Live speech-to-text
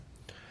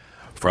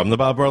From the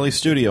Bob Marley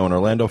Studio in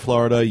Orlando,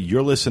 Florida,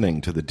 you're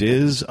listening to the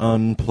Diz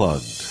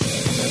Unplugged.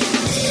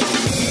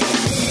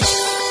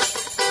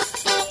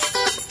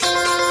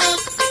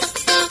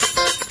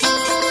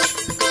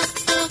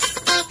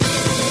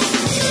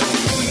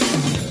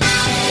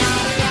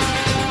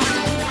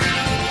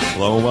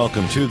 Hello and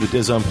welcome to the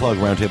Diz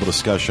Unplugged Roundtable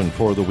discussion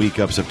for the week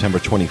of September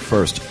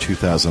 21st,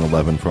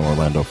 2011 from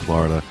Orlando,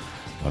 Florida.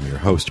 I'm your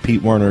host,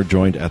 Pete Werner,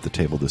 joined at the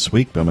table this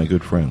week by my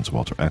good friends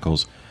Walter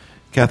Eccles,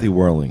 Kathy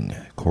Whirling,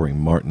 Corey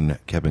Martin,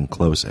 Kevin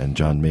Close, and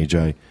John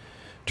Magi.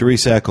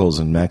 Therese Eccles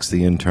and Max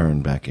the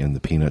Intern back in the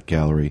Peanut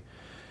Gallery.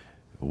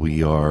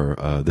 We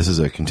are, this is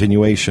a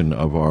continuation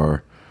of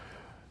our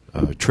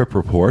trip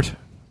report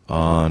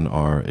on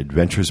our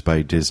Adventures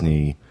by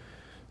Disney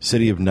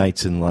City of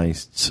Nights and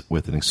Lights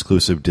with an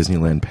exclusive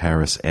Disneyland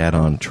Paris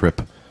add-on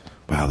trip.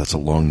 Wow, that's a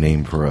long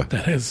name for a...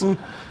 That is. You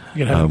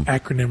could have an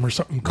acronym or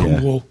something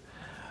cool.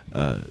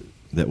 Yeah.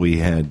 That we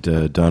had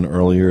done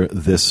earlier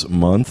this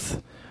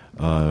month.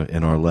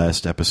 In our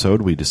last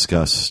episode, we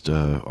discussed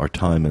our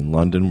time in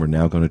London. We're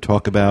now going to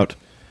talk about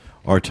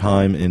our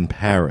time in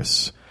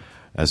Paris.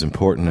 As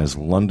important as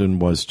London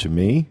was to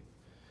me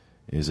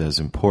is as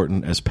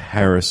important as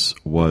Paris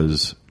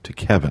was to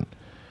Kevin.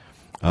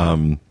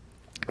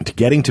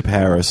 Getting to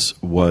Paris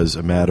was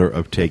a matter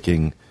of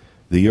taking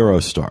the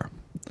Eurostar.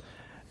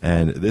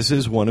 And this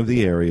is one of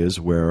the areas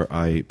where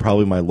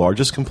probably my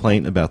largest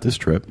complaint about this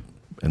trip,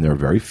 and there are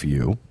very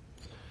few,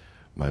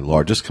 my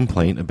largest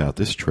complaint about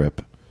this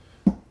trip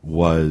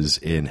was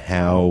in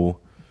how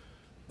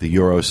the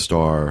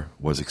Eurostar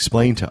was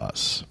explained to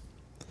us.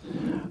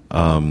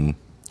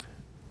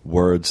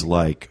 Words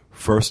like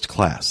first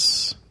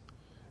class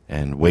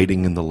and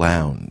waiting in the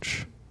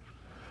lounge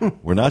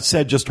were not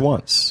said just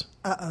once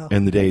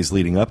in the days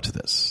leading up to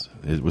this.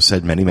 It was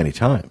said many, many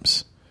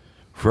times.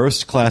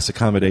 First class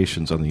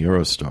accommodations on the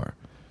Eurostar,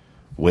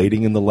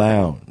 waiting in the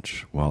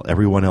lounge while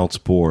everyone else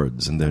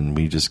boards, and then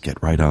we just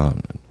get right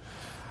on, and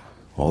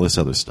all this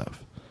other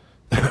stuff.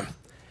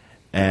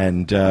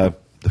 And the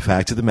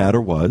fact of the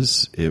matter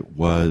was, it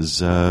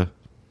was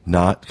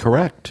not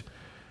correct.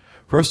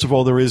 First of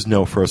all, there is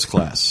no first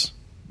class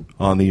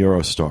on the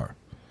Eurostar.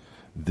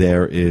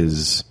 There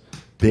is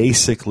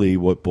basically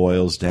what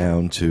boils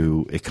down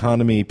to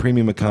economy,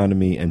 premium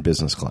economy, and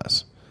business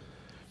class.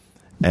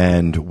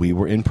 And we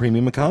were in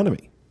premium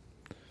economy,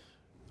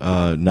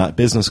 not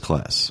business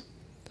class.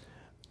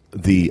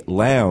 The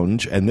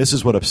lounge, and this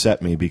is what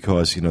upset me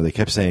because, you know, they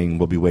kept saying,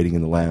 we'll be waiting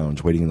in the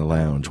lounge, waiting in the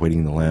lounge, waiting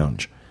in the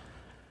lounge.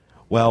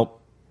 Well,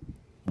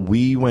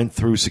 we went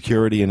through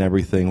security and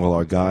everything while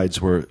our guides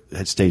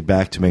had stayed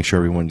back to make sure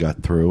everyone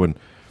got through. And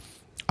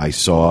I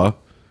saw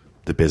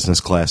the business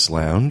class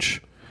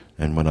lounge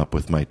and went up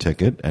with my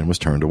ticket and was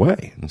turned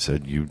away and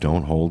said, you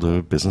don't hold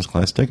a business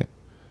class ticket,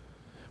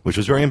 which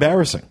was very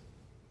embarrassing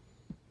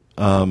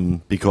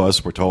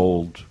because we're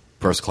told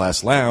first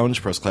class lounge.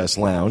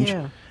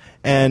 Yeah.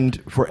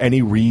 And for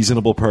any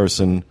reasonable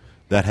person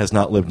that has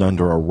not lived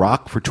under a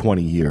rock for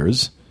 20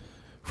 years,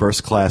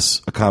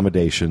 first-class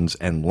accommodations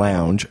and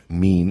lounge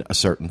mean a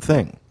certain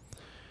thing.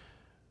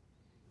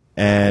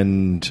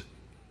 And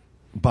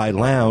by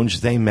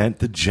lounge, they meant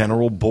the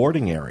general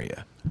boarding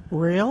area.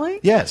 Really?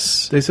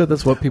 Yes. They said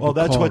that's what people call it.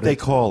 Well, that's what they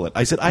call it.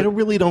 I said, I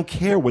really don't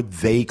care what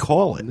they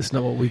call it. It's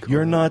not what we call it.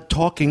 You're not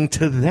talking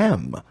to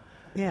them.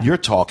 Yeah. You're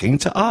talking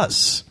to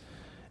us.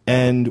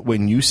 And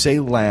when you say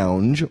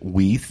lounge,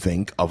 we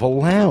think of a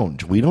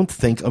lounge. We don't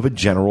think of a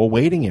general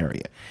waiting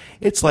area.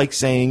 It's like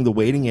saying the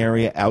waiting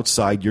area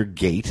outside your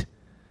gate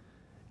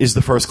is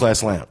the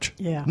first-class lounge.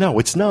 Yeah. No,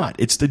 it's not.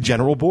 It's the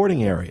general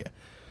boarding area.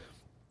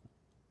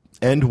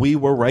 And we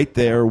were right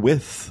there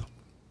with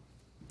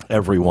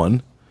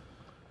everyone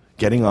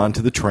getting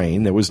onto the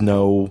train. There was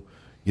no,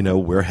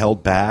 we're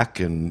held back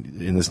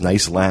and in this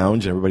nice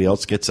lounge, and everybody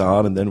else gets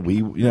on, and then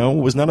it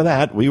was none of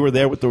that. We were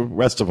there with the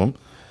rest of them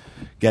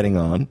getting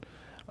on.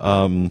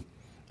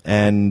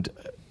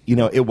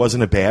 It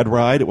wasn't a bad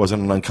ride. It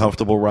wasn't an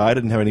uncomfortable ride. I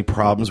didn't have any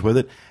problems with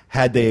it.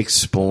 Had they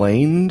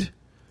explained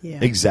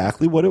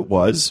exactly what it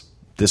was,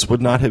 this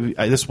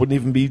wouldn't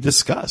even be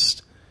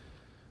discussed.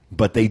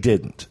 But they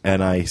didn't.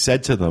 And I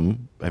said to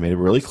them, I made it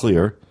really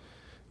clear,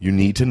 you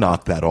need to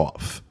knock that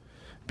off.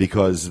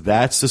 Because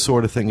that's the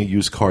sort of thing a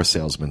used car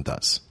salesman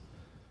does.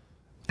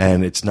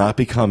 And it's not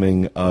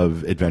becoming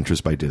of Adventures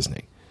by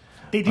Disney.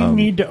 They didn't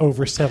need to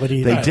oversell it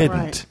either. They didn't.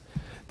 Right.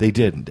 They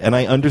didn't. And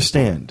I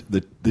understand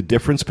the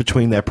difference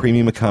between that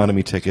premium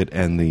economy ticket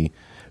and the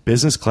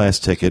business class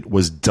ticket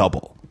was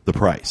double the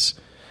price.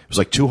 It was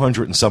like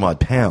 200 and some odd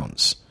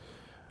pounds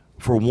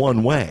for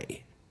one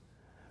way.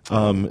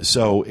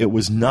 So it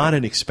was not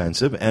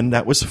inexpensive, and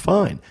that was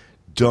fine.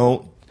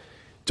 Don't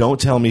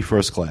tell me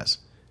first class.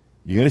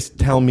 You're going to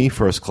tell me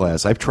first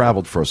class. I've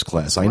traveled first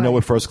class. I know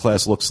what first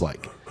class looks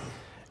like.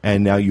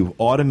 And now you've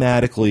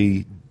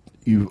automatically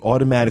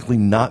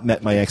not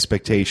met my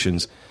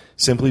expectations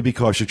simply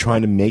because you're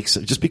trying to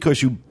just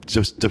because you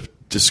just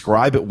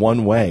describe it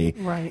one way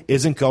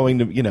isn't going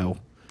to,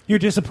 You're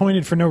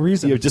disappointed for no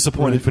reason. You're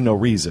disappointed for no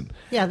reason.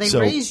 Yeah, they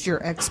raised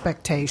your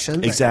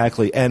expectations.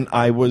 Exactly. And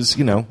I was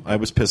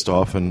pissed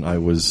off, and I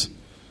was,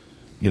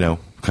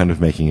 kind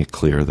of making it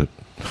clear that.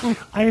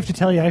 I have to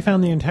tell you, I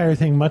found the entire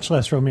thing much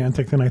less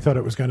romantic than I thought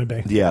it was going to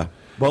be. Yeah.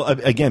 Well,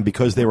 again,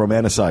 because they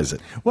romanticize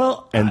it.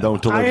 Well, and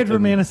don't deliver. I had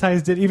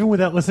romanticized it even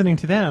without listening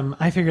to them.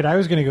 I figured I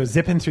was going to go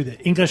zipping through the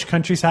English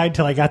countryside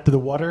till I got to the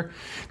water.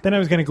 Then I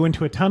was going to go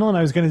into a tunnel, and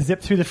I was going to zip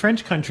through the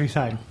French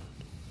countryside.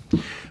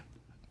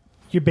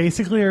 You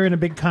basically are in a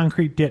big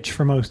concrete ditch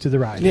for most of the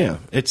ride. Yeah,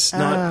 it's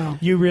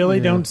not. You really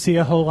don't see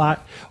a whole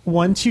lot.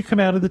 Once you come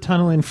out of the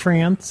tunnel in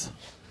France,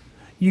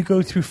 you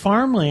go through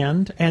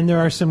farmland, and there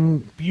are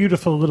some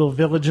beautiful little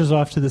villages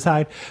off to the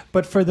side.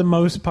 But for the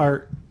most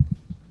part,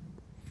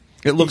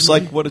 it looks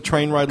like what a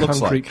train ride looks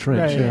like.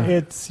 Trench, right,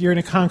 yeah. you're in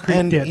a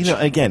concrete ditch.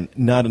 And, again,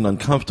 not an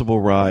uncomfortable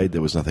ride.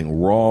 There was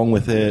nothing wrong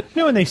with it.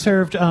 No, and they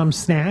served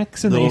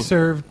snacks, and they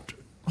served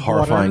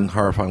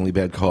horrifyingly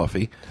bad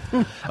coffee.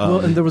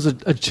 Well, and there was a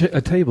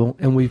table,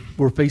 and we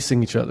were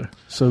facing each other,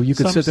 so you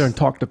could sit there and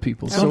talk to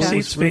people. Some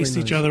seats faced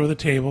each other with a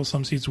table.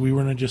 Some seats we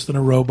were just in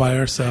a row by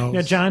ourselves.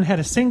 Now, John had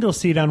a single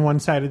seat on one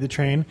side of the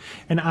train,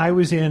 and I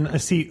was in a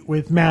seat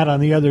with Matt on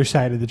the other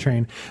side of the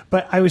train.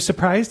 But I was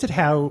surprised at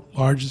how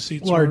large the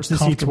seats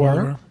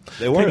were.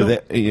 They were.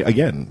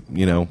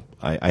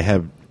 I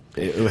have.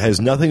 It has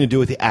nothing to do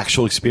with the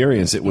actual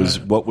experience. It was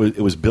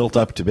it was built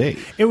up to be.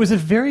 It was a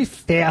very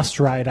fast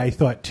ride, I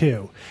thought,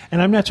 too.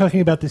 And I'm not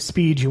talking about the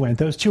speed you went.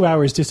 Those 2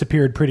 hours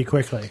disappeared pretty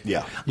quickly.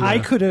 Yeah.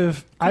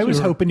 I was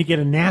hoping to get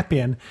a nap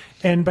in,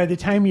 and by the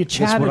time you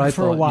chatted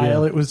for a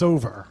while, it was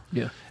over.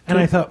 Yeah. And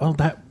I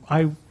thought,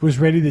 I was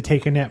ready to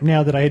take a nap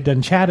now that I had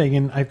done chatting,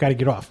 and I've got to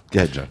get off. Go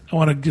ahead, John. I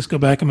want to just go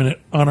back a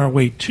minute. On our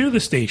way to the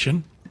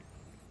station,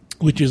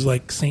 which is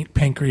like St.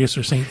 Pancreas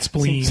or St.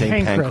 Spleen.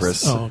 St.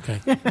 Pancras. Oh,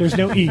 okay. There's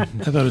no E. I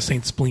thought it was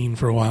St. Spleen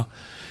for a while.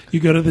 You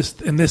go to this,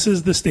 and this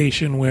is the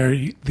station where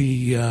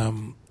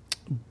the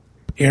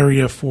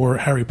area for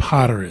Harry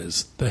Potter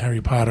is. The Harry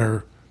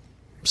Potter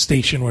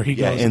station where he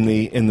goes. Yeah, in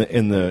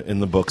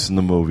the books and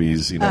the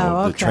movies,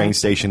 the train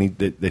station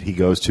that he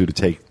goes to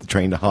take the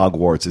train to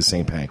Hogwarts is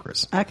St.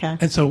 Pancras. Okay.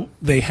 And so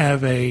they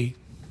have a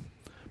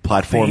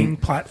platform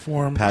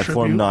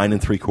tribute. 9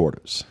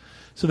 3/4.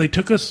 So they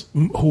took us,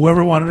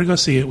 whoever wanted to go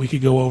see it, we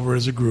could go over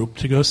as a group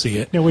to go see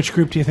it. Now, which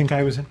group do you think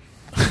I was in?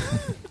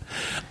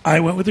 I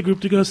went with the group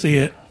to go see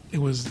it. It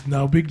was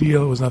no big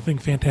deal. It was nothing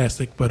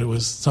fantastic, but it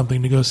was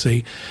something to go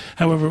see.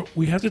 However,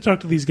 we have to talk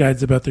to these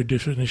guides about their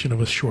definition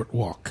of a short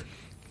walk.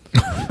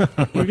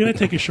 We're going to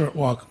take a short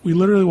walk. We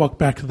literally walked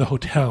back to the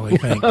hotel, I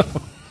think.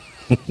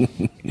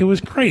 It was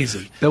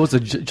crazy. That was a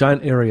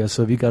giant area,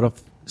 so if you got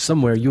off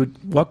somewhere, you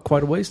would walk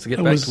quite a ways to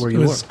get back to where you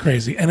were. It was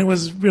crazy. And it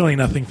was really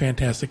nothing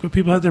fantastic. But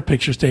people had their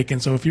pictures taken,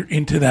 so if you're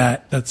into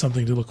that, that's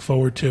something to look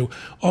forward to.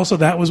 Also,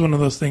 that was one of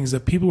those things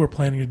that people were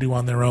planning to do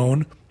on their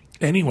own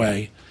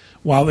anyway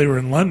while they were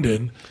in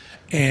London.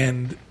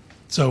 And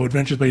so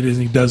Adventures by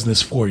Disney does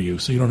this for you,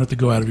 so you don't have to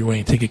go out of your way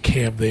and take a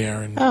cab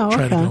there and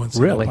try to go and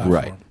see the platform.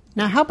 Right.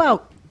 Now, how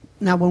about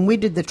when we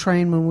did the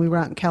train when we were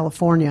out in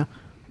California?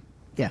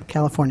 Yeah,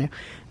 California.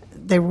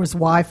 There was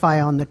Wi-Fi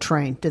on the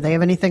train. Did they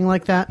have anything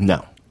like that?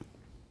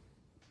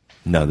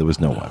 No, there was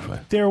no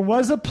Wi-Fi. There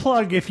was a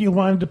plug if you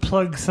wanted to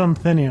plug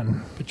something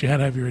in. But you had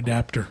to have your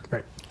adapter.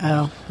 Right.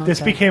 Oh, okay. This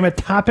became a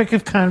topic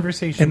of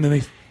conversation And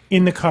then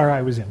in the car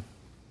I was in.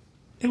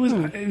 it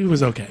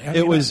was okay.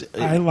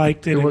 I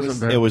liked it.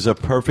 It was a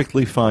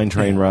perfectly fine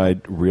train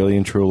ride, really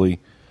and truly.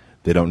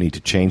 They don't need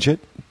to change it.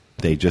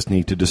 They just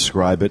need to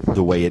describe it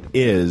the way it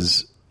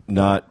is,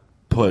 not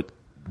put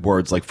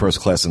words like first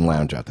class and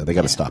lounge out there. They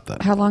got to stop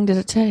that. How long did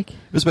it take?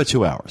 It was about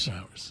 2 hours. It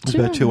was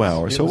about 2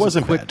 hours, so it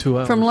wasn't quick bad. 2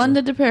 hours. From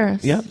London to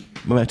Paris? Yep,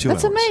 about 2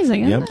 hours. That's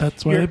amazing, isn't it?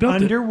 That's why You're they built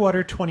it.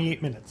 underwater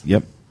 28 minutes.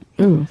 Yep.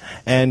 Ooh.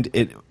 And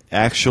it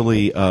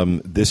actually,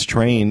 this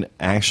train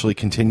actually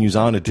continues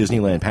on at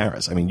Disneyland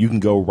Paris. I mean, you can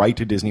go right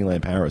to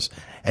Disneyland Paris,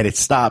 and it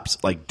stops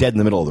like dead in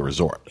the middle of the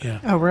resort. Yeah.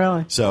 Oh,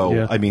 really? So,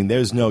 Yeah. I mean,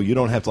 you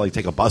don't have to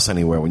take a bus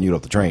anywhere when you get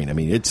off the train. I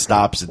mean, it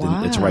stops,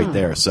 it's right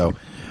there. So,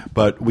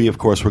 but we, of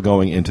course, were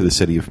going into the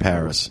city of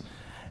Paris.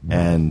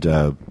 And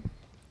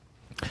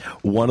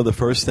one of the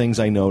first things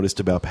I noticed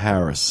about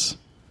Paris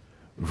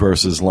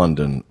versus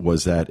London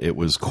was that it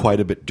was quite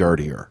a bit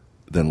dirtier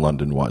than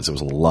London was. There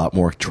was a lot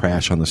more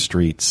trash on the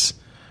streets,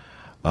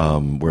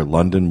 where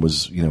London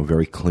was,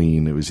 very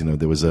clean. It was,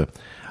 there was a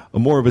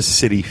more of a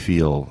city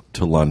feel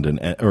to London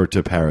or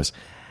to Paris.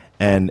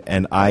 And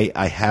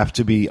I have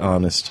to be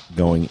honest,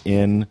 going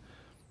in,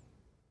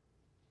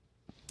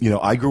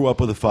 I grew up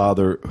with a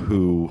father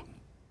who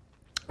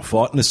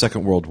fought in the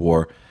Second World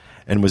War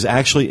and was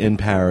actually in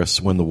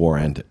Paris when the war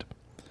ended.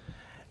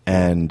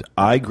 And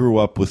I grew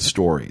up with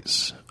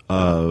stories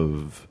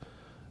of,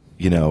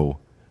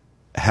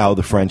 how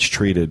the French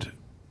treated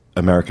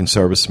American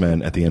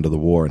servicemen at the end of the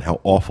war and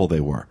how awful they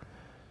were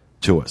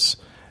to us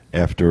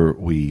after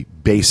we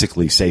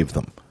basically saved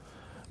them.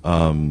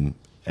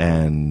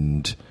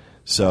 And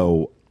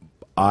so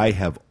I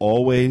have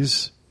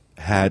always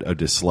had a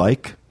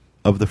dislike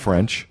of the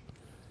French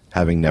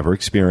having never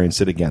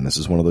experienced it again. This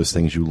is one of those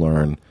things you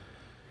learn.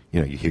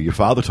 You hear your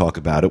father talk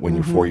about it when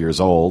you're 4 years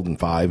old, and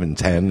 5 and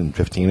 10 and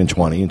 15 and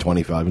 20 and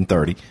 25 and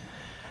 30.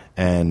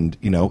 And,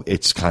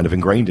 it's kind of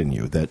ingrained in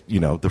you that,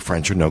 the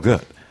French are no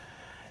good.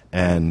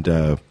 And,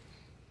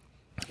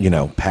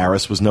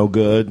 Paris was no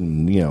good.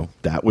 And,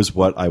 that was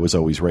what I was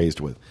always raised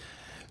with.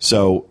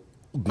 So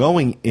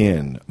going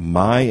in,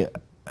 my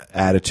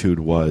attitude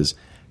was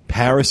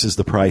Paris is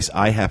the price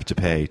I have to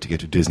pay to get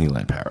to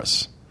Disneyland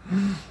Paris.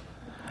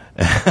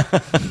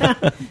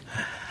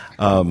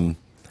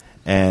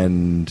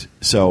 And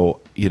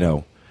so,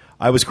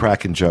 I was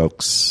cracking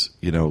jokes,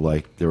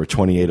 like there were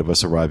 28 of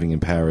us arriving in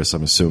Paris.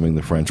 I'm assuming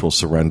the French will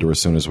surrender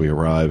as soon as we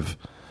arrive.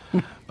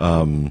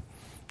 The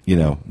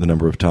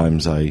number of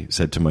times I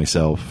said to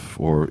myself,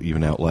 or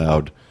even out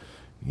loud,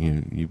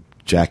 you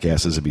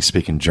jackasses would be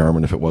speaking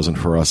German if it wasn't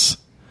for us.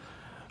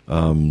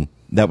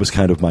 That was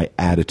kind of my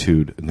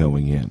attitude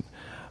going in.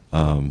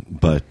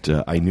 But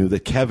I knew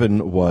that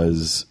Kevin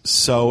was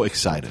so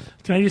excited.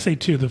 Can I just say,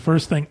 too, the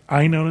first thing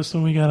I noticed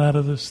when we got out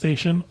of the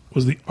station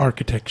was the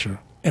architecture.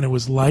 And it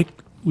was like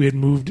we had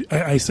moved.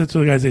 I said to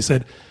the guys, they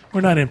said, we're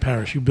not in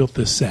Paris. You built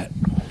this set.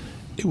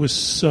 It was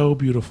so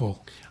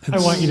beautiful. I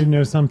want you to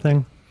know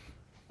something.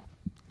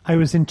 I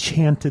was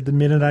enchanted the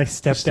minute I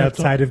stepped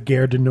outside of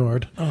Gare du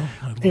Nord. Oh,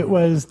 my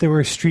Lord. There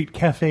were street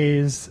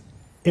cafes.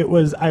 I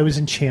was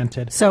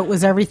enchanted. So it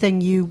was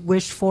everything you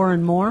wished for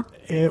and more?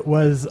 It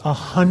was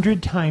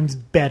 100 times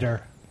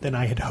better than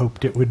I had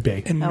hoped it would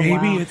be. And Oh, maybe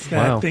wow. it's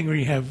that thing where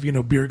you have,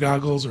 beer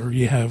goggles or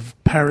you have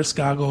Paris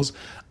goggles.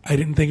 I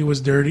didn't think it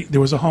was dirty.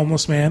 There was a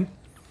homeless man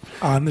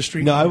on the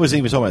street. No, I wasn't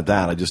even talking about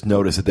that. I just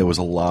noticed that there was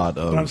a lot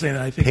of But I'm saying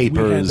that I think papers.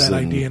 we had that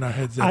and idea in our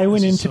heads. That I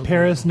went this is into so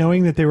Paris beautiful.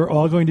 knowing that they were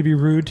all going to be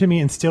rude to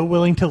me and still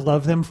willing to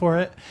love them for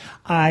it.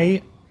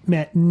 I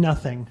met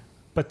nothing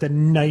but the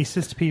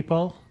nicest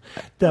people,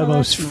 the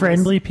most that's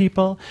friendly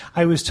people.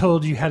 I was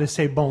told you had to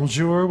say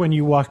bonjour when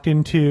you walked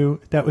into,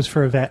 that was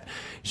for Yvette.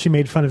 She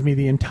made fun of me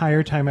the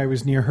entire time I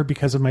was near her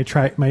because of my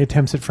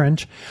attempts at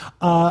French.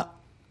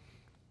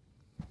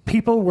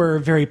 People were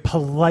very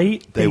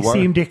polite. They were.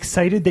 seemed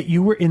excited that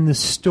you were in the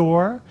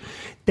store.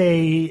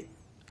 I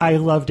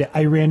loved it.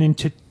 I ran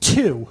into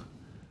 2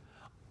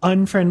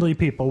 unfriendly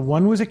people.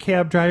 One was a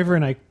cab driver,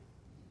 and I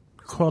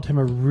called him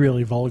a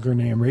really vulgar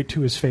name right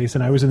to his face,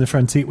 and I was in the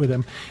front seat with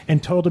him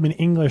and told him in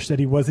English that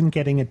he wasn't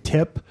getting a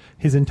tip.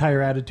 His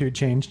entire attitude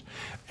changed.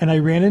 And I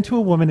ran into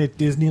a woman at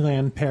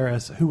Disneyland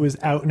Paris who was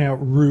out and out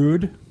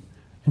rude,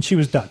 and she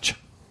was Dutch.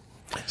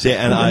 See,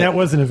 and that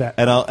wasn't a vet.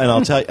 And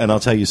I'll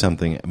tell you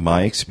something.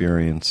 My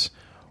experience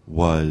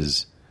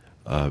was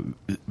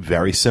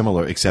very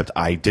similar, except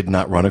I did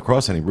not run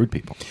across any rude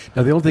people.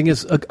 Now, the only thing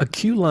is, a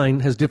queue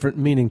line has different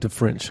meaning to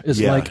French. It's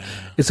like,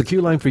 it's a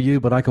queue line for you,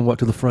 but I can walk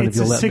to the front It's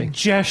if a you'll let me.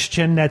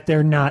 suggestion that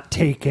they're not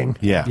taking.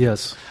 Yeah.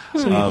 Yes.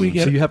 So we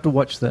get So you have to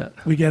watch that.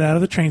 We get out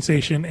of the train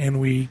station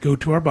and we go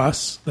to our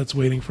bus that's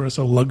waiting for us.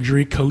 A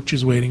luxury coach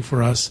is waiting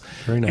for us.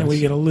 Very nice. And we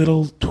get a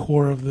little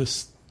tour of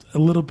this. A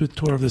little bit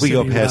tour of the We city.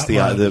 go past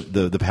without lunch.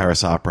 the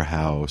Paris Opera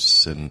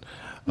House, and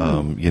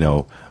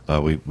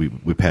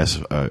we pass.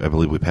 I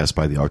believe we passed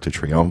by the Arc de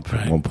Triomphe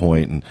at one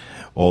point, and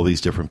all these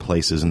different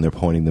places, and they're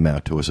pointing them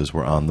out to us as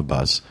we're on the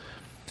bus.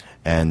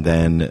 And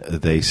then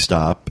they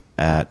stop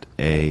at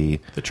The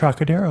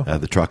Trocadero.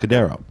 the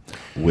Trocadero,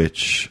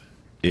 which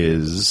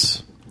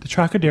is The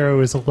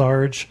Trocadero is a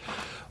large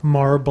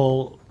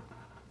marble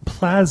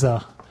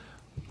plaza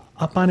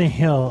up on a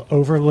hill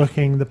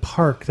overlooking the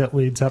park that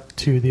leads up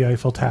to the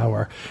Eiffel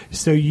Tower.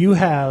 So you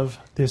have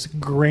this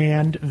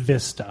grand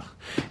vista.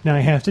 Now, I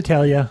have to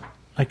tell you,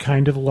 I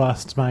kind of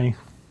lost my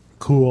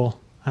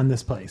cool on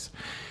this place.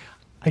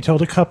 I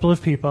told a couple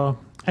of people,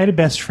 I had a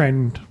best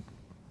friend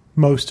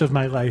most of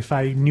my life.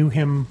 I knew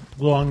him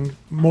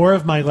more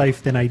of my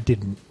life than I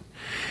didn't.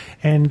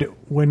 And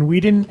when we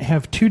didn't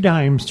have 2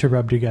 dimes to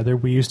rub together,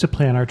 we used to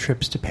plan our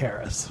trips to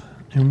Paris.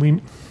 And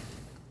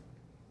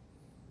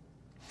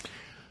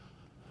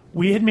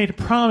we had made a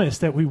promise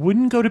that we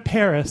wouldn't go to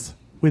Paris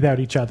without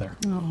each other.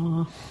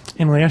 Aww.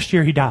 And last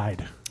year he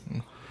died.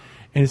 And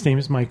his name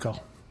is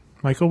Michael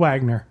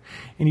Wagner.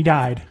 And he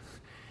died.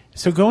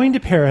 So going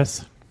to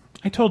Paris,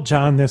 I told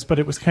John this, but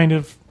it was kind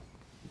of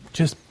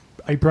just,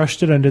 I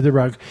brushed it under the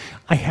rug.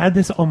 I had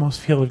this almost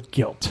feel of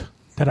guilt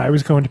that I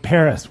was going to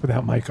Paris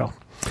without Michael.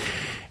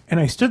 And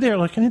I stood there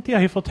looking at the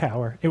Eiffel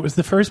Tower. It was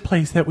the first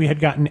place that we had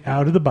gotten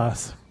out of the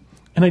bus.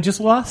 And I just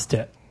lost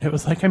it. It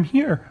was like, I'm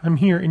here,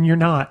 and you're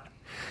not.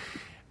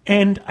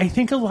 And I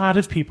think a lot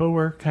of people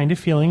were kind of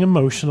feeling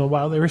emotional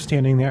while they were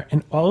standing there.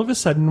 And all of a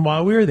sudden,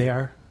 while we were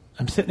there,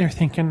 I'm sitting there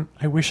thinking,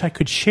 I wish I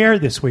could share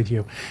this with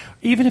you,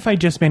 even if I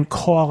just meant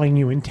calling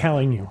you and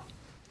telling you.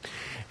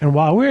 And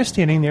while we were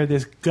standing there,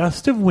 this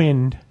gust of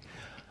wind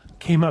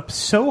came up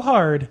so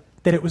hard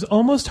that it was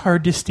almost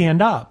hard to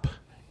stand up.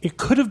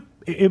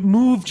 It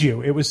moved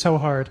you. It was so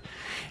hard.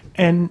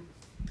 And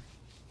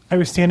I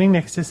was standing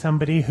next to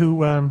somebody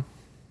who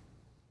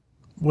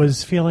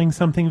was feeling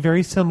something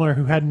very similar,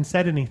 who hadn't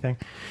said anything.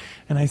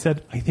 And I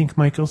said, I think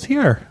Michael's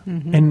here.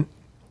 Mm-hmm. And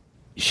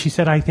she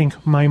said, I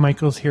think my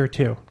Michael's here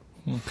too.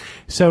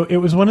 So it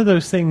was one of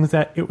those things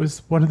that it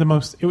was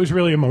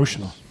really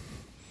emotional.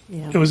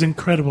 Yeah. It was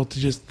incredible to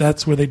just,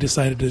 that's where they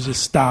decided to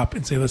just stop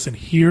and say, listen,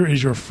 here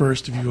is your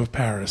first view of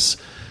Paris.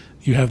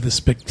 You have this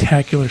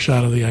spectacular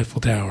shot of the Eiffel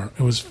Tower.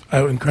 It was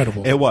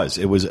incredible. It was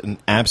an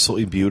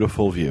absolutely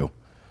beautiful view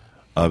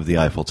of the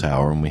Eiffel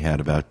Tower, and we had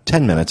about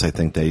 10 minutes. I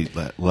think they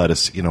let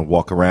us,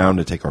 walk around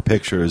and take our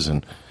pictures,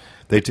 and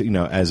they,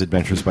 as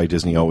Adventures by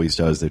Disney always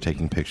does, they're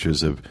taking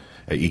pictures of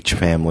each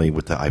family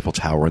with the Eiffel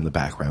Tower in the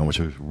background, which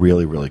was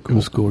really, really cool. It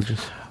was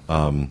gorgeous.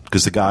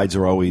 Because the guides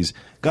are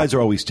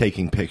always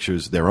taking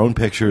pictures, their own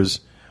pictures,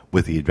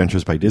 with the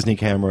Adventures by Disney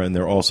camera, and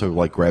they're also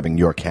like grabbing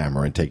your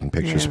camera and taking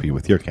pictures for you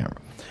with your camera.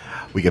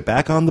 We get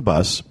back on the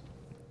bus,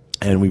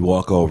 and we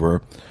walk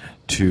over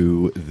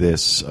to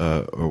this,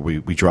 or we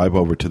drive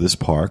over to this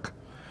park,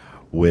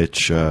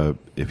 which,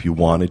 if you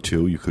wanted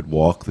to, you could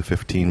walk the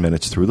 15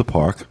 minutes through the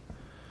park.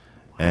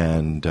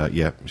 And,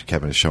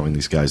 Kevin is showing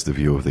these guys the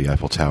view of the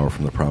Eiffel Tower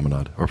from the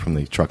promenade, or from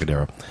the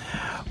Trocadero.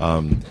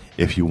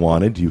 If you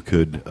wanted, you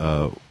could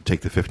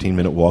take the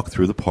 15-minute walk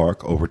through the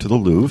park over to the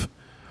Louvre.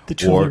 The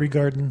Tuileries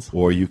Gardens.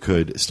 Or you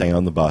could stay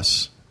on the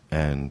bus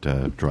and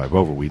drive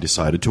over. We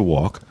decided to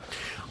walk.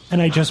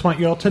 And I just want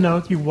you all to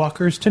know, you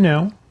walkers to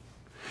know,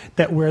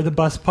 that where the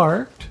bus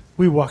parked,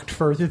 we walked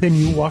further than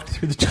you walked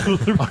through the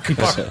Tuileries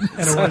Gardens.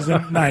 And it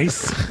wasn't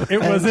nice.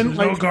 It wasn't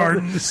No like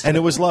gardens. And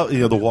it was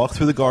lovely. The walk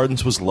through the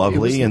gardens was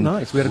lovely. It was and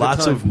nice. We had a good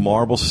lots time. of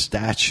marble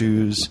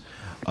statues.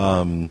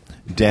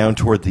 Down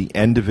toward the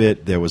end of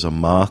it, there was a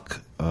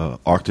mock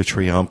Arc de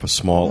Triomphe, a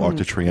small Arc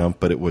de Triomphe,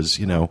 but it was,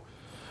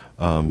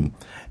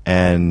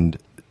 and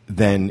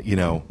then,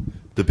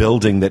 the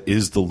building that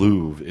is the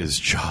Louvre is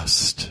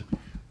just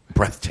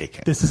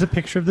breathtaking. This is a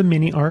picture of the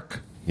mini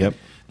arc. Yep.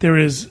 There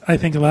is, I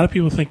think a lot of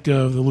people think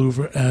of the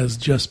Louvre as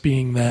just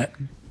being that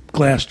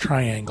glass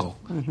triangle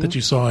that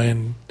you saw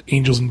in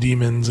Angels and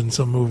Demons and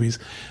some movies.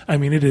 I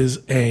mean, it is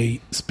a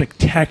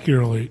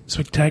spectacular,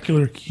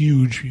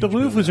 huge. The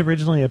Louvre was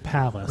originally a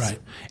palace. Right.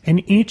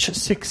 And each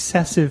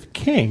successive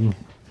king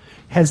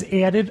has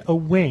added a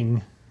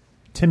wing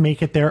to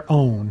make it their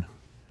own.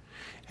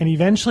 And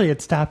eventually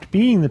it stopped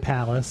being the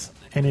palace,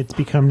 and it's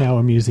become now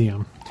a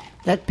museum.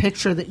 That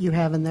picture that you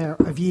have in there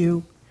of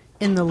you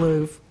in the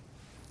Louvre,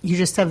 you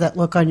just have that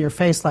look on your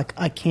face like,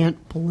 I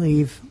can't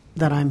believe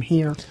that I'm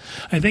here.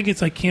 I think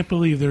it's, I can't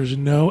believe there's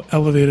no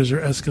elevators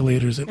or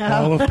escalators in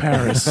all of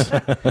Paris.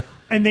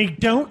 And they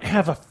don't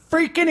have a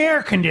freaking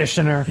air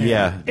conditioner.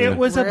 Yeah. It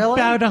was Really?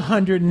 about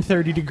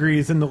 130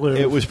 degrees in the Louvre.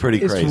 It was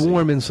pretty It's crazy.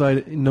 warm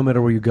inside no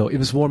matter where you go. If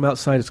it's warm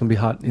outside, it's going to be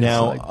hot inside.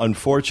 Now,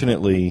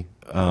 unfortunately,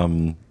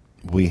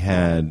 we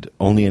had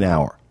only an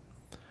hour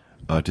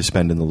to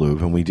spend in the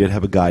Louvre, and we did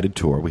have a guided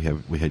tour. We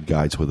had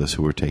guides with us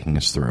who were taking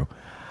us through.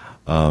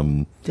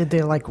 Did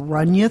they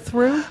run you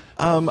through?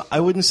 I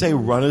wouldn't say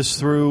run us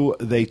through.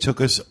 They took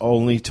us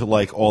only to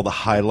all the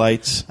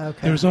highlights. Okay.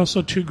 There was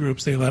also two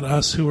groups. They let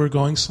us who were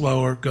going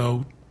slower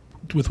go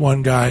with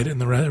one guide,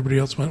 and everybody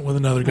else went with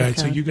another guide.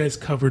 So Okay. you guys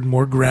covered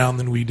more ground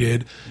than we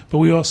did, but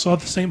we all saw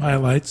the same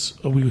highlights.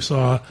 We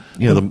saw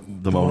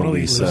The Mona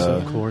Lisa.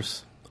 of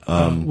course.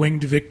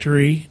 Winged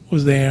Victory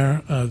was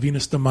there,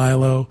 Venus de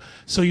Milo.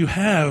 So you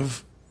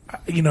have,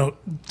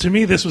 to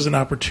me, this was an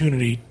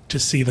opportunity to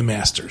see the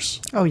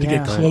masters. Oh, To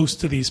yeah. get close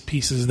to these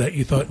pieces that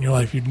you thought in your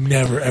life you'd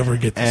never, ever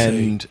get to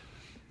And see.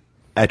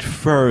 at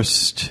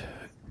first,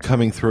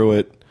 coming through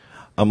it,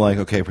 I'm like,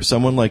 okay, for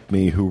someone like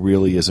me who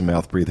really is a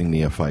mouth-breathing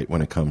neophyte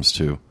when it comes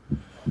to,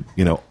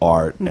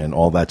 art and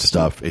all that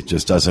stuff, it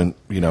just doesn't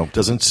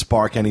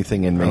spark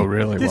anything in me. Oh,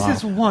 really? This Wow.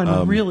 is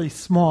one really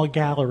small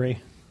gallery.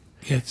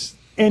 It's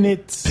And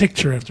it's...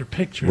 picture after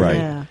picture. Right.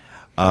 Yeah.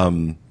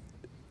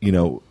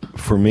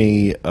 For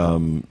me,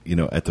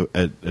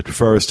 at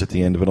first, at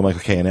the end of it, I'm like,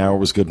 okay, an hour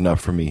was good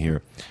enough for me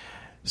here.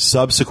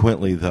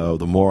 Subsequently, though,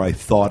 the more I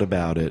thought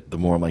about it, the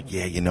more I'm like,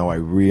 yeah, I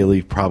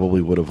really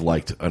probably would have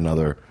liked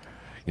another,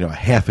 a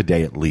half a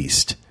day at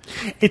least.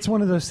 It's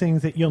one of those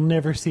things that you'll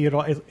never see it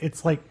all.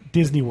 It's like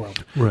Disney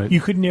World. Right. You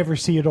could never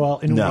see it all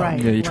in No. one. Right.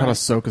 Yeah, you try to Right.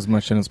 soak as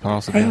much in as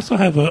possible. I also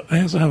have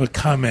a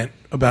comment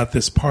about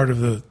this part of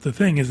the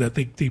thing is that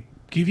they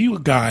give you a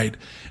guide,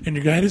 and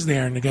your guide is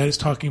there, and the guide is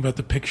talking about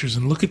the pictures,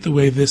 and look at the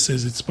way this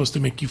is. It's supposed to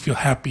make you feel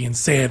happy and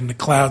sad, and the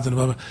clouds and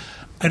blah, blah.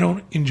 I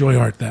don't enjoy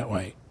art that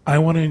way. I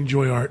want to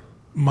enjoy art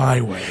my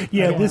way.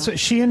 Yeah,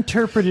 she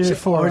interpreted it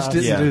for ours us.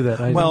 didn't do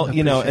that. I Well,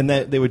 appreciate and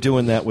that they were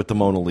doing that with the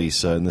Mona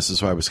Lisa, and this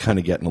is why I was kind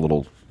of getting a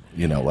little,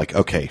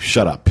 okay,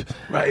 shut up.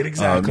 Right,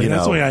 exactly.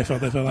 That's the way I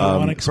felt. I felt I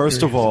want to experience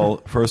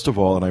First of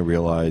all, and I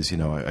realize,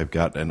 I've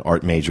got an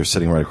art major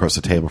sitting right across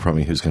the table from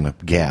me who's going to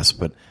gasp,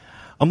 but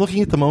I'm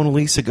looking at the Mona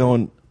Lisa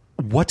going,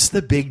 what's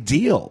the big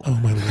deal? Oh,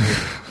 my Lord.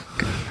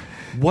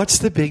 What's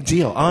the big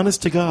deal?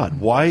 Honest to God.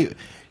 Why?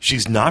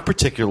 She's not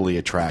particularly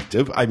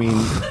attractive. I mean,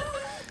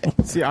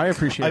 See, I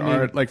appreciate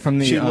art, like from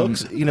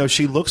the.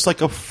 she looks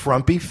like a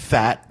frumpy,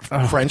 fat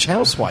French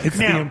housewife. It's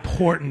the Now,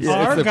 importance.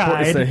 our it's the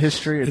guide-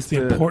 history. It's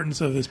the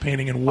importance of this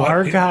painting and what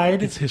Our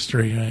guide- It's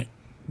history, right?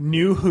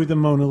 knew who the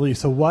Mona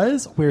Lisa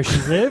was, where she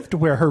lived,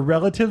 where her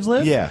relatives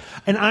lived. Yeah.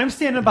 And I'm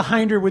standing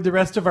behind her with the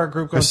rest of our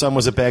group Her going, son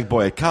was a bag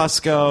boy at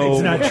Costco.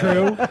 it's not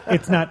true.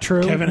 It's not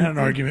true. Kevin had an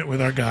argument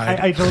with our guide.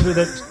 I told her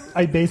that,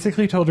 I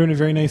basically told her in a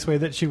very nice way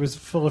that she was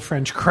full of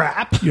French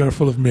crap. You're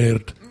full of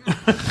merde.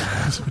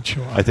 That's what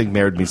you are. I think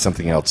married means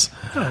something else.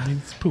 No, I mean,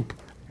 it's poop.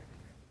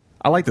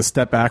 I like to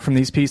step back from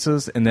these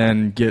pieces and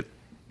then get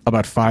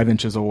about 5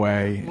 inches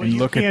away Well, and you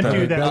look can't at the.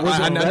 do that.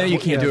 I know you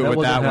can't do it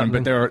with that one,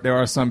 but there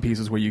are some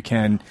pieces where you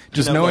can.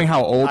 Just You know, knowing look,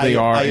 how old they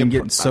are and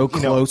getting so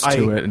you know, close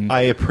to it. And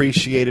I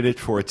appreciated it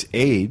for its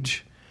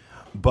age,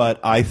 but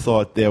I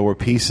thought there were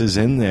pieces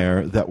in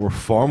there that were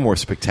far more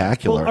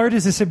spectacular. Well, art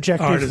is a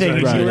subjective Art is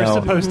thing. right. You Right.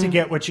 are supposed to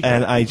get what you get.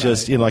 and I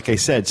just, like I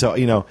said,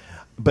 so,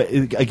 but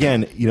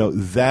again,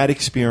 that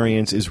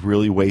experience is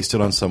really wasted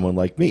on someone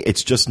like me.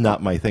 It's just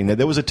not my thing. Now,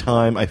 there was a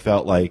time I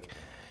felt like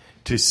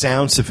to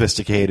sound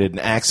sophisticated and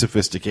act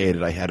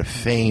sophisticated, I had a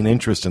feign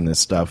interest in this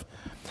stuff.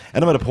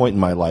 And I'm at a point in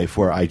my life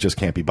where I just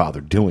can't be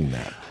bothered doing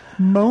that.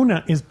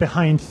 Mona is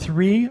behind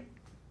 3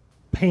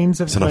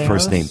 panes of It's on a glass.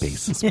 first name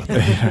basis.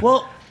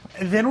 Well,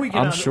 then we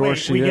get, I'm sure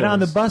she get on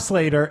the is. bus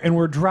later, and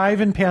we're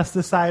driving past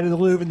the side of the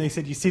Louvre, and they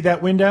said, "You see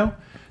that window?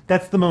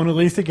 That's the Mona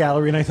Lisa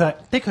gallery." And I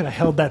thought, they could have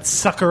held that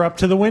sucker up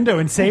to the window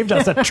and saved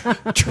us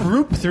a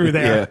troop through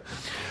there.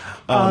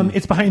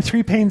 It's behind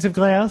 3 panes of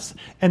glass,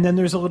 and then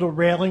there's a little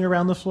railing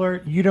around the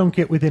floor. You don't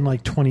get within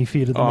like 20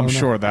 feet of the Mona. I'm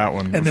sure that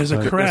one. And there's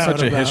a crowd. There's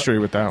such a about- history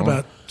with that one.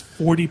 About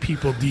 40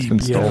 people deep. been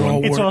They're stolen. all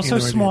It's working also the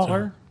radio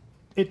smaller. time.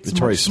 It's It's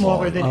very much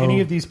smaller small. than any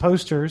of these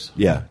posters.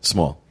 Yeah,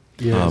 small.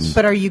 Yes.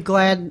 But are you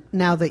glad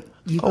now that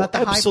you got the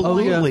hype?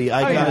 absolutely.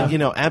 I got,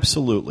 yeah.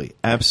 absolutely.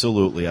 I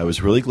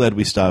was really glad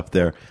we stopped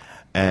there.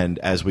 And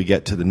as we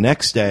get to the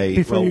next day,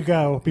 Before well, you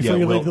go, before yeah,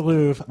 you well- leave the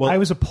Louvre, well, I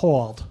was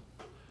appalled.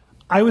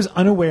 I was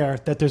unaware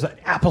that there's an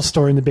Apple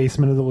store in the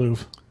basement of the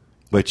Louvre.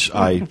 which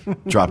I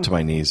dropped to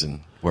my knees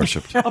and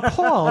worshipped.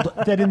 Appalled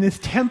that in this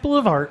temple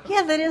of art,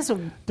 Yeah, that is a.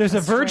 there's a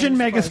Virgin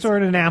strange place. Megastore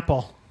and an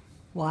Apple.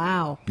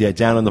 Wow. Yeah,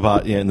 down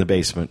in in the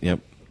basement. Yep.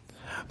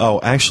 Oh,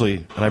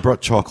 actually, and I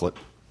brought chocolate.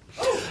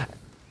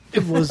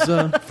 It was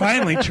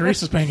Finally,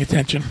 Teresa's paying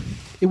attention.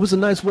 it was a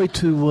nice way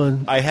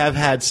to I have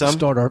had some,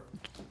 start our.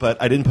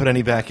 but I didn't put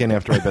any back in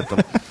after I bet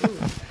them.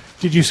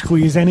 Did you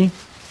squeeze any?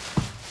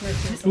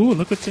 Ooh,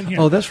 look what's in here.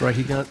 Oh, that's right.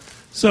 He got.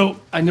 So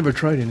I never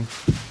tried any.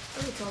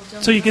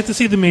 you get to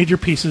see the major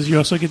pieces. You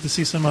also get to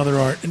see some other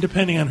art. And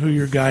depending on who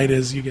your guide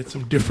is, you get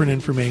some different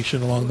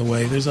information along the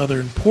way. There's other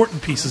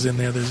important pieces in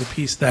there. There's a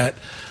piece that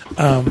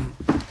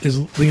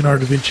is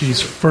Leonardo da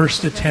Vinci's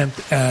first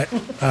attempt at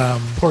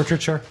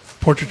Portraiture.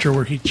 portraiture,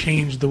 where he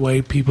changed the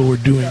way people were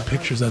doing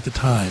pictures at the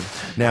time.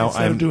 Now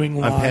Instead of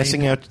doing I'm line,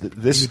 passing out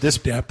this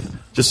depth.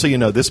 Just so you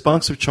know, this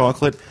box of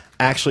chocolate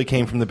actually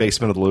came from the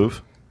basement of the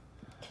Louvre.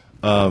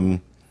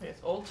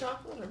 It's old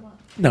chocolate or what?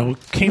 No,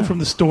 it came from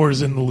the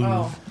stores in the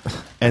Louvre.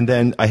 And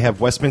then I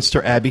have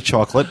Westminster Abbey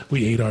chocolate,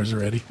 We ate ours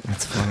already.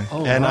 That's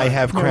funny. and I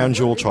have Crown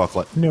Jewel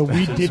chocolate. No,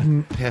 we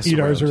didn't Pass eat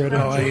ours around. already.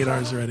 Oh, I ate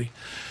ours already.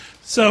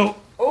 So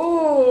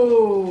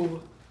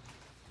Oh,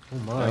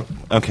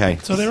 Okay.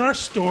 So there are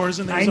stores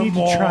and I there's a need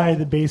mall. to try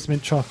the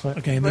basement chocolate.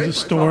 Okay, and there's a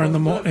store in the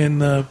mall, in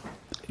the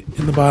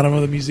bottom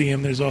of the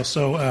museum. There's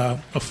also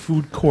a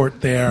food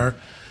court there.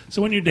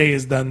 So when your day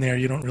is done there,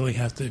 you don't really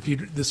have to.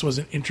 If this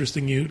wasn't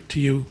interesting to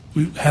you,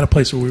 we had a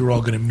place where we were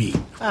all going to meet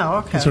Oh,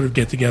 okay. and sort of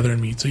get together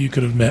and meet. So you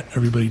could have met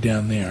everybody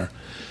down there.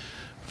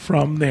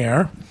 From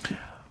there,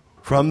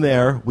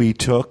 we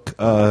took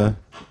the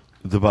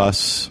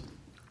bus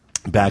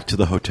back to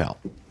the hotel.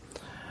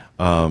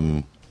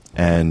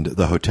 And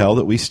the hotel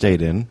that we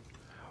stayed in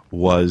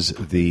was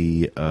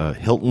the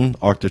Hilton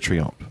Arc de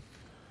Triomphe,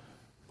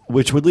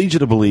 which would lead you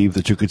to believe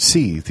that you could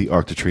see the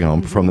Arc de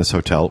Triomphe from this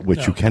hotel,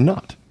 which you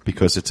cannot,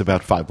 because it's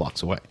about 5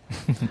 blocks away.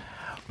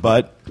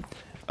 But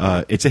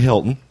it's a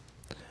Hilton,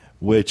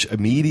 which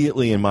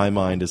immediately in my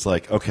mind is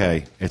like,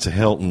 okay, it's a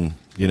Hilton,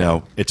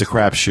 it's a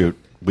crapshoot.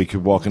 We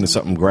could walk into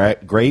something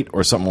great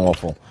or something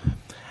awful.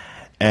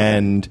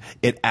 And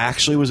it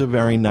actually was a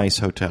very nice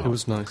hotel. It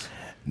was nice.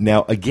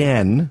 Now,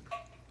 again,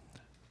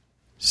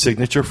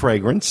 signature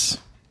fragrance.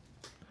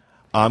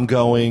 I'm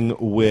going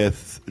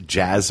with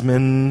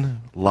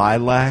jasmine,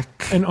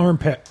 lilac, An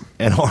armpit.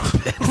 and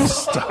armpit.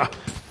 Stop.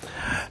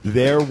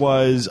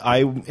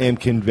 I am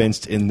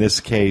convinced in this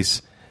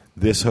case,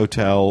 this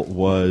hotel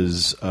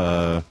was,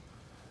 they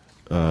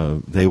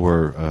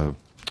were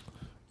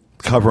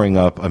covering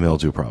up a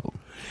mildew problem.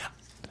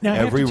 Now, I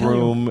have Every to tell you-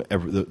 room,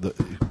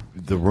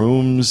 the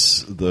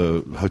rooms,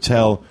 the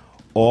hotel,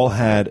 all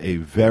had a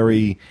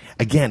very,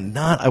 again,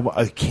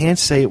 I can't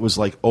say it was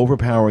like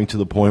overpowering to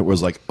the point where it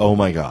was like, oh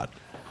my God.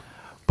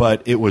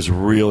 But it was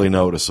really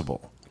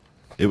noticeable.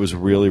 It was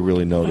really,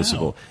 really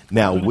noticeable. Wow.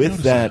 Now, Didn't with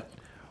notice that,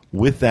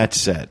 with that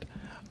said,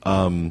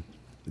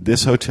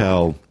 this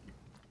hotel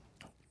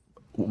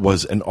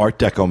was an Art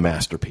Deco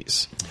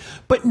masterpiece.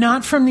 But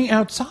not from the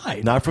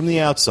outside. Not from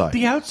the outside.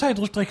 The outside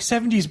looked like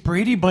 70s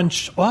Brady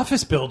Bunch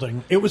office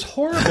building. It was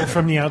horrible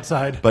from the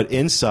outside. But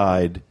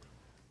inside,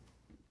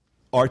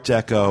 Art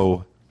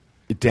Deco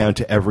down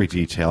to every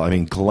detail. I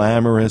mean,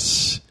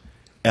 glamorous,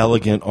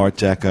 elegant Art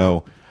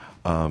Deco,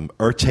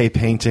 Urte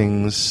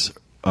paintings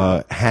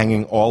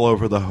hanging all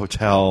over the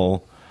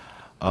hotel.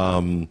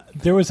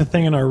 There was a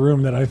thing in our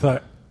room that I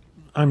thought,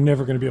 I'm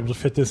never going to be able to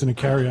fit this in a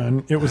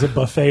carry-on. It was a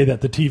buffet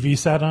that the TV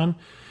sat on,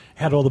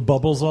 had all the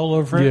bubbles all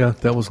over it. Yeah,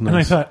 that was nice. And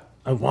I thought,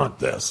 I want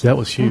this. That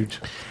was huge.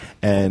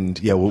 And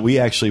yeah, well, we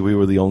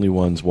were the only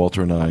ones,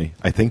 Walter and I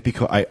think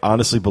because I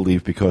honestly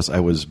believe because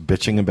I was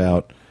bitching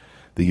about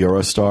the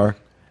Eurostar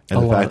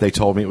and the fact they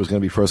told me it was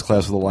going to be first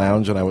class with a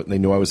lounge, and they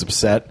knew I was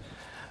upset.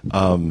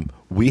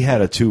 We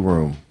had a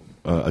two-room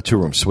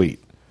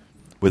suite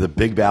with a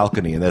big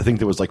balcony, and I think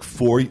there was like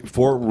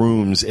four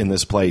rooms in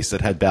this place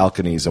that had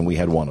balconies, and we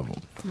had one of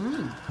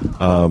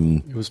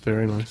them. It was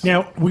very nice.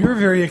 Now, we were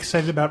very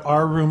excited about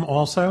our room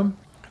also.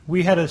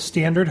 We had a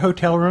standard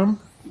hotel room.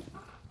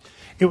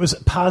 It was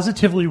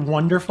positively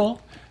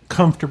wonderful,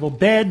 comfortable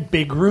bed,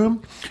 big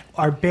room.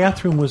 Our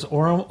bathroom was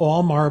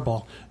all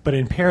marble, but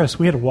in Paris,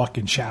 we had a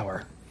walk-in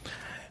shower.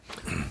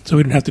 So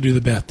we didn't have to do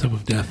the bathtub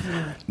of death.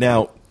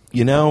 Now,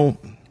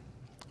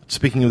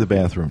 speaking of the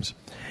bathrooms,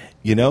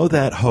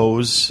 that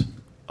hose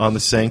on the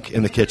sink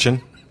in the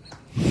kitchen?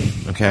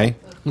 Okay?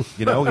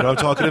 You know what I'm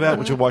talking about?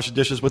 Would you wash the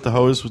dishes with the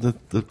hose,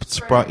 with the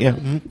sprite? Yeah.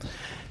 Mm-hmm.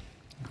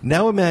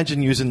 Now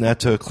imagine using that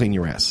to clean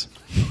your ass.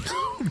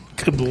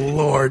 Good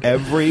Lord.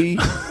 Every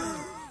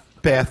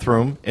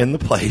bathroom in the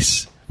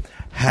place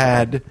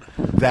had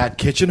that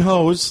kitchen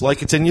hose,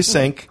 like it's in your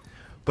sink,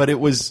 but it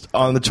was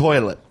on the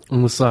toilet.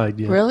 On the side,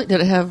 yeah. Really?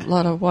 Did it have a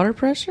lot of water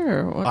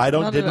pressure? Or what?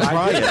 Didn't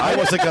try it. I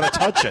wasn't going to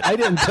touch it. I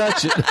didn't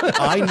touch it.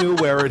 I knew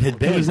where it had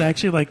been. It was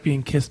actually like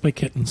being kissed by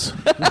kittens.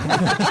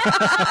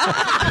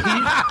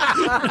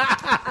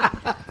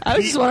 I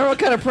was just wondering what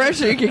kind of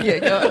pressure you could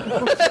get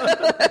going.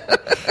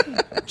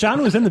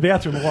 John was in the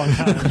bathroom a long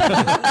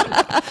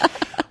time.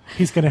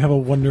 He's going to have a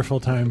wonderful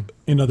time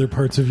in other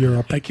parts of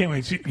Europe. I can't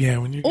wait.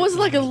 When you Was it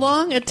like a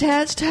long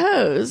attached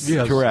hose?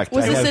 Yes. Correct.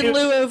 Was this in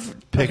lieu of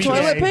pictures.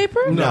 toilet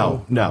paper?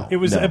 No. It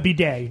was no. a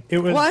bidet. It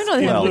was. Well, I know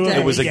they have bidet.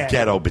 It was a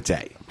ghetto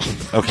bidet.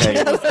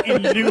 Okay.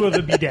 In lieu of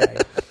a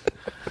bidet.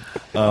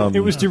 It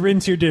was to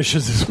rinse your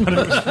dishes. Is what it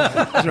was.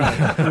 That's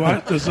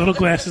right. Those little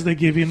glasses they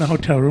give you in the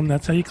hotel room.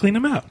 That's how you clean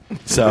them out.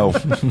 So,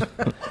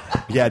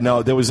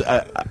 there was.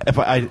 If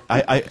I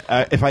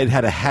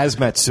had a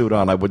hazmat suit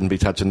on, I wouldn't be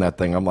touching that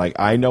thing. I'm like,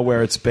 I know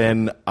where it's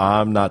been.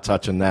 I'm not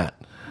touching that.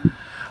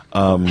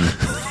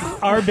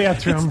 Our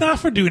bathroom. It's not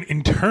for doing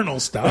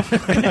internal stuff.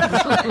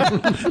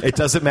 It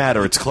doesn't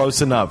matter. It's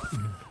close enough.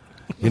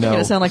 It's going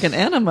to sound like an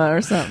enema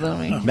or something.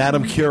 I mean.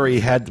 Madame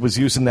Curie was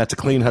using that to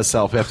clean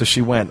herself after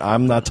she went.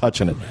 I'm not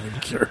touching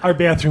it. Our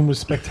bathroom was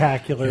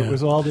spectacular. Yeah. It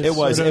was all this. It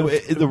was.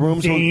 The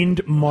rooms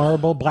veined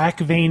marble, black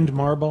veined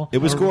marble. It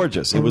was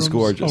gorgeous. It was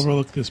gorgeous.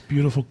 Overlooked this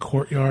beautiful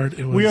courtyard.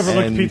 We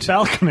overlooked Pete's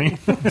balcony.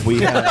 We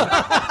had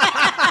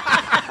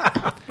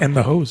and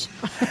the hose.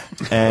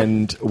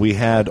 And we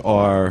had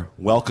our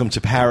welcome to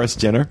Paris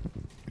dinner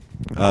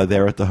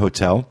there at the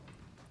hotel.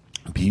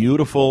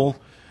 Beautiful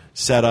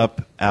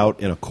setup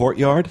out in a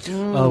courtyard.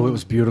 Oh, it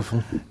was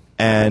beautiful.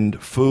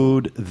 And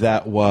food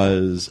that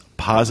was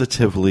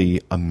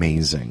positively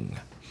amazing.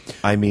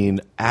 I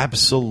mean,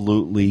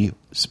 absolutely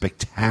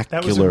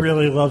spectacular. That was a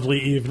really lovely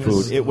evening.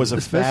 Food. It was a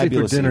Especially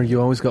fabulous for dinner, evening.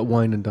 you always got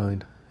wine and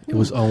dined. It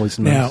was always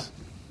nice. Now,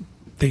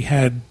 they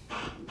had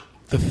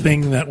the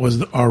thing that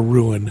was our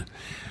ruin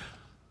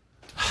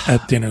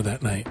at dinner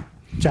that night.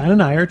 John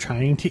and I are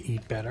trying to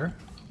eat better.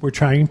 We're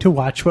trying to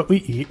watch what we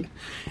eat,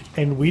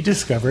 and we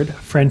discovered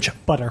French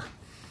butter.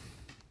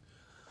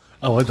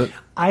 Oh,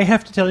 I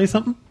have to tell you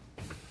something.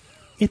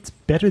 It's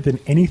better than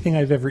anything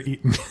I've ever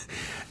eaten.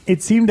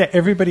 It seemed that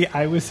everybody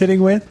I was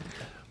sitting with,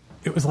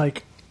 it was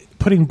like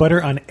putting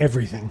butter on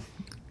everything.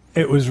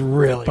 It was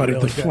really, Buttered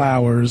really the good.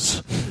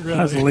 flowers. Really.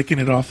 I was licking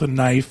it off the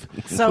knife.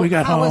 So we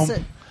got how home. was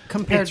it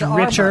compared It's to our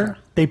richer. butter?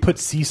 They put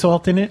sea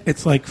salt in it.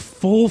 It's like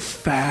full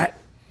fat,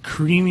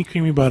 creamy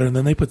butter, and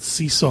then they put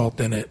sea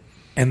salt in it,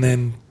 and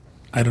then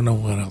I don't know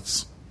what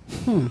else.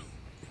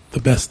 The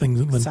best thing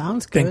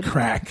Sounds than good.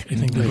 crack. I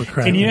think they put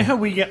crack. And you in know it. how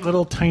we get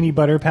little tiny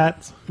butter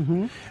pats?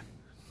 Mm-hmm.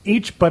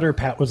 Each butter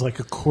pat was like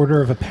a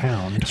quarter of a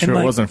pound. Sure,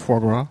 like- it wasn't foie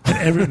gras.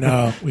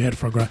 No, we had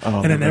foie gras.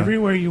 Oh, and then okay.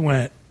 everywhere you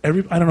went, I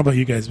don't know about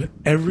you guys, but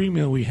every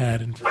meal we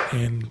had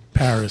in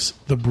Paris,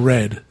 the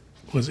bread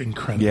was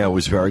incredible. Yeah, it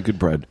was very good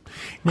bread.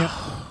 Now,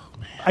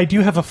 I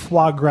do have a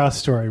foie gras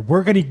story.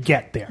 We're going to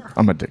get there.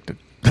 I'm addicted.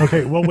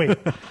 Okay, well, wait.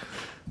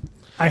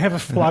 I have a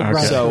foie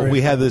gras So story.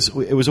 we had this.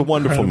 It was a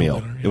wonderful meal.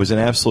 Incredible dinner, yeah. It was an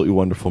absolutely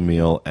wonderful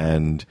meal,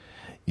 and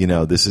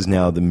this is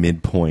now the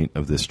midpoint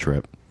of this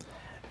trip,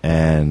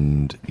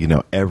 and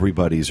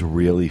everybody's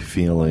really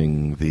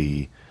feeling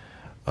the.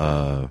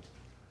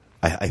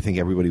 I think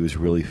everybody was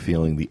really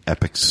feeling the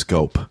epic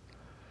scope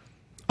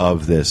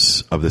of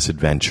this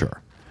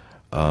adventure,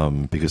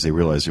 because they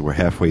realized they were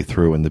halfway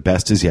through, and the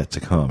best is yet to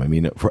come. I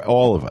mean, for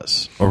all of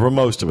us, or for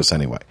most of us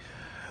anyway,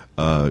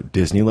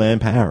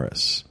 Disneyland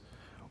Paris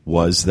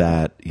was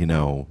that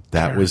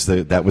was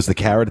the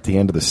carrot at the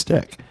end of the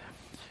stick.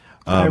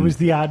 I was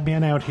the odd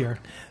man out here.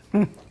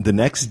 The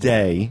next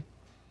day,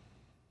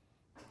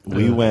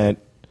 We went,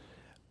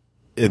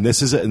 and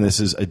this is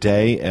a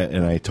day,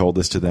 and I told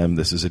this to them.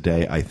 This is a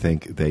day I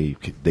think they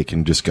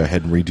can just go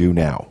ahead and redo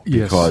now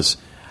because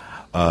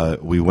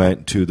we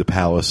went to the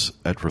palace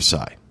at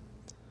Versailles.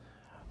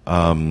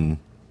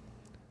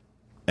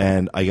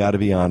 And I got to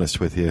be honest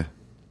with you,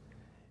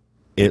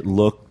 it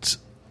looked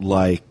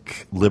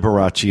like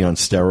Liberace on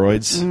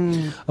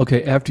steroids.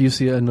 Okay, after you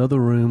see another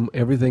room,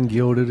 everything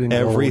gilded and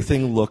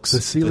everything gold, looks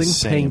the ceiling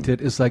same.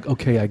 painted. It's like,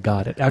 okay, I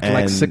got it. After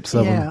like 6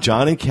 of them.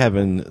 John and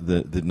Kevin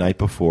the night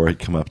before had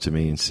come up to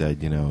me and said,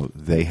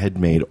 they had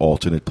made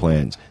alternate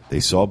plans. They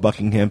saw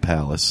Buckingham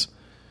Palace,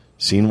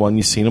 seen one,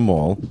 you seen them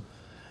all,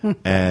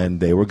 and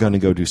they were going to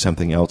go do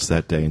something else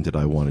that day. And did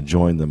I want to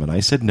join them? And I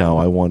said no.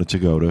 I wanted to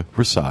go to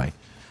Versailles,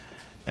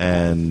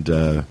 and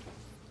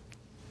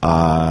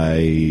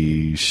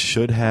I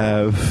should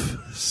have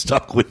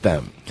stuck with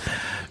them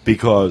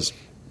because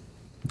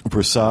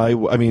Versailles,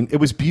 I mean, it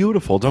was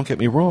beautiful, don't get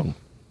me wrong.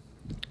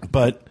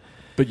 But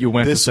you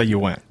went to say you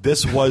went.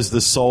 This was the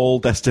sole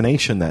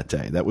destination that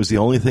day. That was the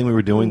only thing we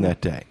were doing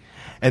that day.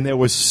 And there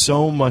was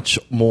so much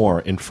more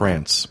in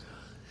France.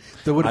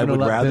 There would have been I would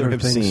a lot rather better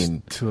have things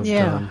seen. to have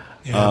Yeah. done.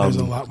 Yeah, there's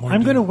a lot more.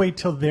 I'm going to wait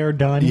till they're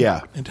done.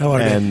 Yeah. until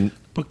our And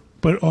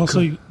but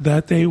also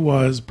that day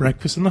was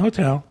breakfast in the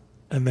hotel,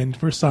 and then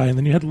Versailles, and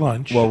then you had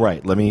lunch. well,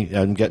 right.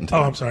 I'm getting to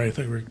that. I'm sorry. I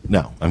thought you were.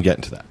 No, I'm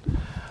getting to that.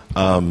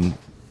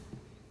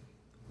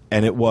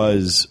 And it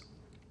was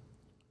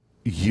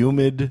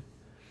humid,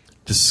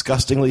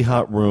 disgustingly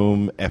hot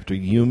room after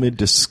humid,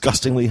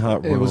 disgustingly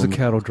hot room. It was a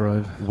cattle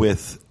drive.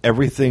 With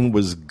everything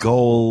was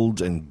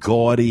gold and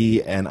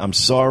gaudy, and I'm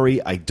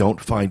sorry, I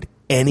don't find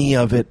any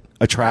of it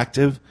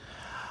attractive.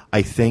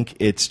 I think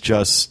it's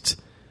just,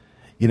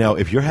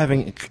 if you're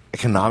having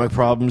economic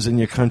problems in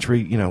your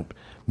country,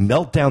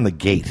 melt down the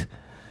gate.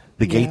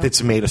 The gate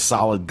that's made of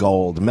solid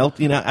gold.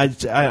 I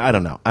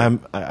don't know.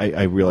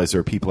 I realize there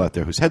are people out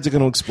there whose heads are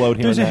going to explode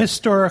here. There's a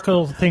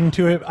historical thing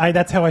to it.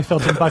 That's how I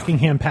felt in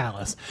Buckingham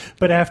Palace.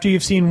 But after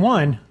you've seen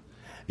one,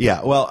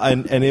 yeah. Well,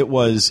 and it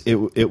was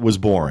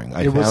boring.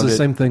 It was the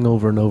same thing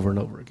over and over and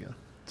over again.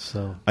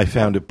 So I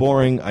found it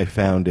boring. I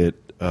found it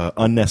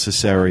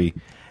unnecessary.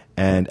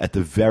 And at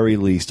the very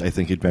least, I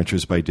think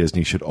Adventures by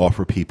Disney should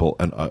offer people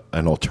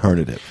an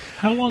alternative.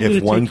 How long did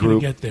it take you to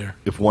get there?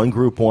 If one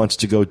group wants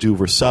to go do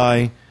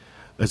Versailles,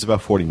 it's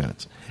about 40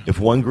 minutes. If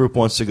one group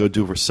wants to go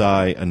do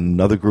Versailles and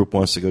another group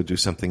wants to go do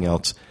something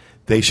else,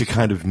 they should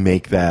kind of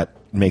make that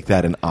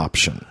an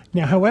option.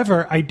 Now,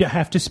 however, I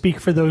have to speak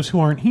for those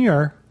who aren't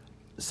here.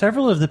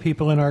 Several of the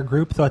people in our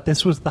group thought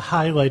this was the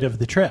highlight of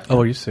the trip. oh,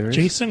 are you serious?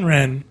 Jason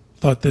Wren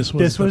thought this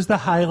was the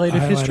highlight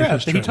of his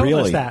trip. He told us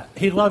Really? that.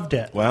 He loved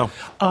it. Wow.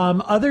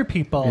 Other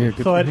people Yeah,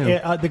 good thought for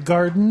him. the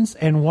gardens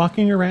and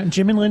walking around,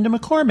 Jim and Linda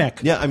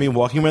McCormick, Yeah, I mean,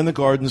 walking around the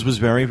gardens was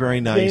very,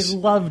 very nice. they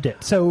loved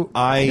it. So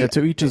Yeah,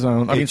 to each his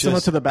own. I It mean, similar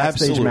just- to the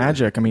backstage absolutely.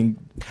 magic. I mean,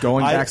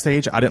 going I-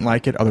 backstage, I didn't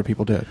like it. Other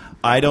people did.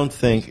 I don't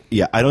think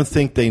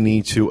they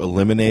need to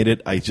eliminate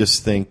it. I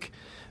just think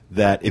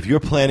that if you're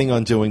planning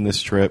on doing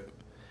this trip,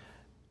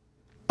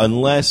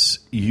 unless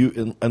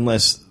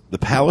the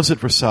Palace at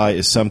Versailles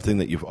is something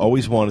that you've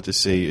always wanted to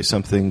see, is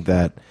something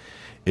that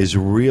is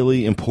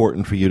really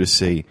important for you to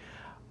see,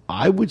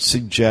 I would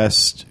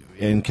suggest,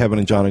 and Kevin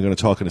and John are going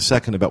to talk in a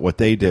second about what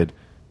they did,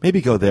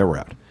 maybe go their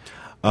route.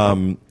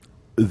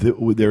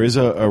 There is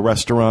a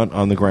restaurant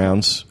on the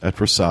grounds at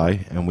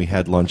Versailles, and we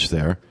had lunch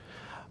there.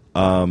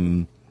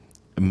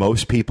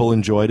 Most people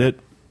enjoyed it.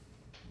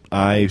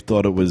 I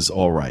thought it was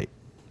all right.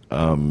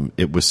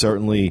 It was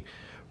certainly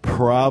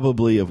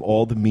probably of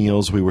all the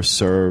meals we were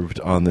served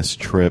on this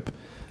trip,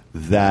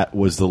 that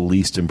was the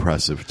least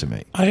impressive to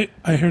me. I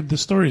heard the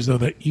stories though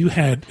that you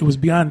had. It was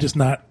beyond just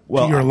not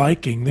to your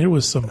liking. There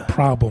was some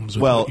problems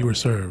with what you were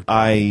served.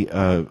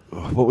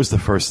 What was the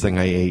first thing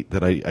I ate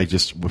that I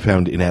just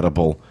found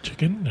inedible?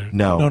 Chicken? Or,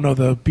 No.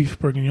 the beef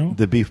bourguignon.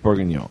 The beef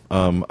bourguignon.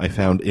 I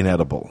found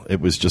inedible. It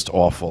was just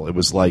awful. It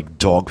was like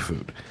dog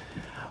food.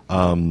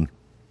 And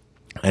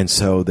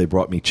so they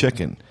brought me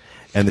chicken.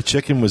 And the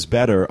chicken was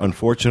better.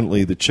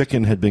 Unfortunately, the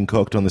chicken had been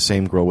cooked on the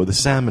same grill where the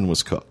salmon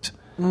was cooked.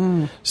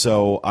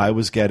 So I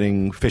was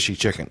getting fishy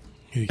chicken.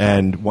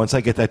 And once I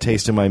get that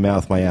taste in my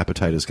mouth, my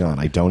appetite is gone.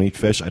 I don't eat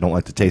fish. I don't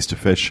like the taste of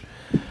fish.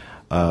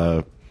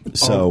 Our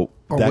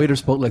waiter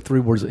spoke like 3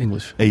 words of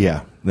English.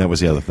 Yeah, that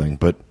was the other thing.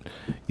 But,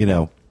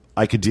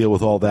 I could deal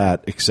with all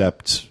that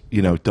except,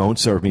 don't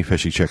serve me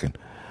fishy chicken.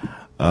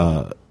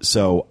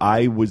 So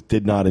I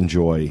did not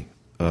enjoy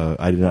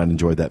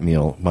that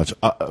meal much.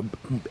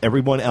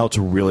 Everyone else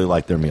really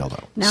liked their meal,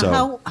 though. Now,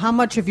 So how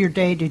much of your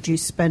day did you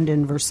spend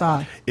in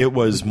Versailles? it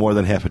was more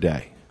than half a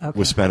day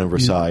was spent in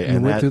Versailles.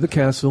 You went through the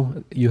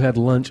castle, you had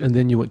lunch, and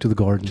then you went to the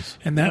gardens.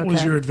 And that was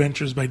Okay. your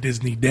Adventures by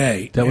Disney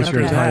day. That was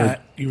your After entire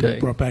that, you were day.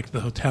 brought back to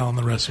the hotel, and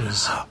the rest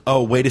was.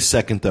 Oh, wait a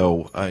second,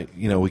 though.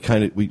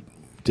 We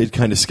did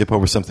kind of skip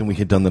over something we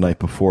had done the night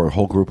before. A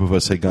whole group of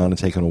us had gone and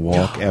taken a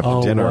walk after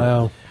Oh, dinner.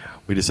 wow.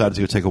 We decided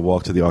to go take a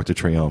walk to the Arc de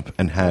Triomphe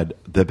and had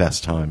the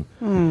best time.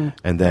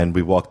 And then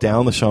we walked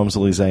down the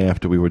Champs-Elysees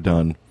after we were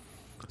done,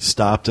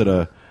 stopped at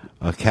a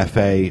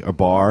cafe, a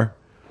bar,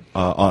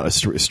 on a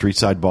street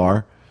side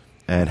bar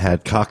and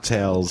had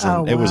cocktails.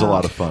 And Oh, it was a wow.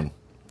 lot of fun.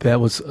 That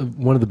was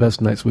one of the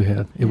best nights we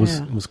had. It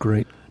was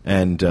great.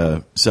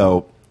 And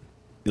so,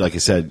 like I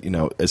said,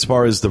 as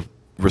far as the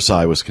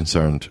Versailles was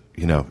concerned,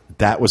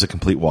 that was a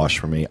complete wash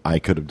for me. I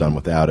could have done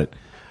without it.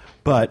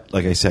 But,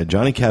 like I said,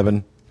 Johnny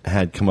Kevin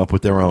had come up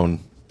with their own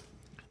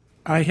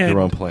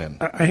plan.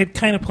 I had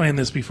kind of planned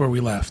this before we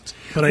left,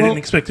 but I didn't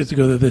expect it to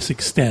go to this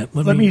extent.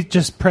 Let me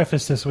just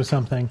preface this with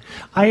something.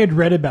 I had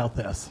read about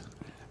this,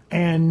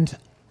 and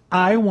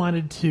I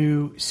wanted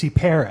to see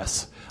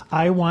Paris.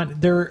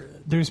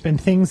 There's been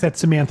things that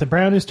Samantha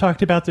Brown has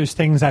talked about. There's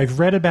things I've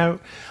read about.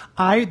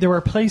 There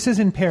were places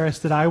in Paris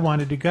that I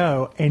wanted to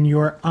go, and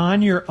your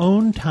on your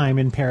own time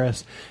in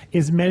Paris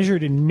is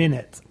measured in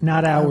minutes,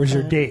 not hours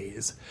or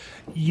days.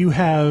 You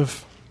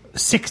have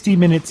 60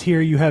 minutes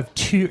here. You have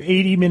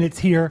 80 minutes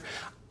here.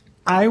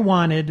 I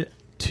wanted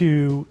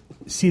to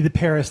see the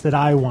Paris that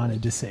I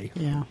wanted to see.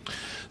 Yeah.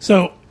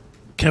 So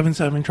Kevin's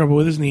having trouble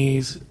with his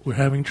knees. We're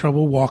having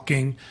trouble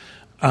walking.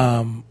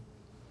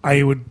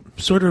 I would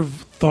sort of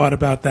thought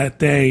about that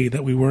day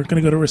that we weren't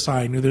going to go to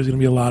Versailles. I knew there was going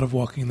to be a lot of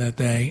walking that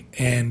day.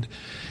 And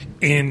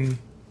in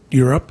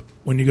Europe,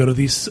 when you go to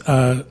these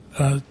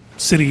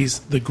cities,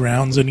 the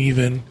ground's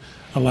uneven.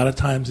 A lot of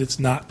times it's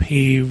not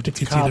paved.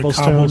 It's either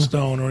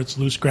cobblestone or it's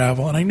loose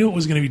gravel. And I knew it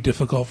was going to be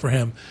difficult for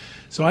him.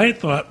 So I had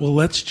thought, well,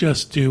 let's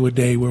just do a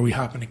day where we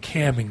hop in a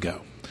cab and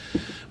go.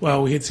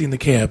 Well, we had seen the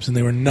cabs, and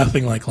they were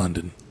nothing like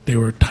London. They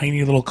were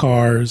tiny little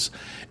cars.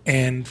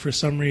 And for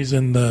some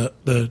reason,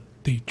 the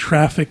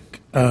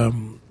traffic,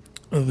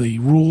 the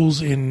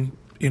rules in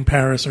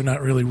Paris are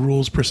not really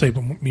rules per se,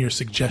 but mere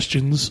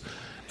suggestions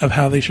of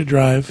how they should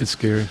drive. It's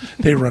scary.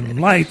 They run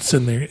lights, so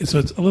it's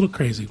a little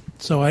crazy.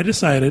 So I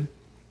decided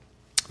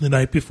the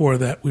night before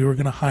that we were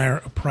going to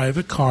hire a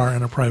private car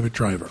and a private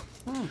driver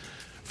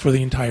for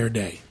the entire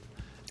day.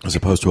 As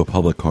opposed to a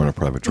public car and a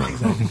private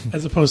driver. Exactly.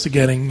 As opposed to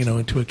getting,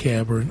 into a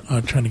cab or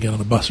trying to get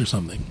on a bus or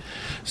something.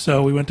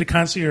 So we went to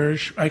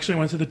concierge. Actually, I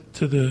went to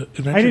the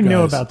adventure I didn't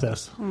know guys. about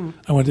this.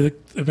 I went to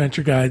the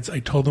adventure guides. I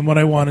told them what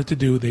I wanted to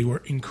do. They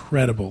were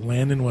incredible.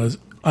 Landon was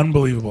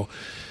unbelievable.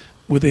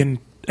 Within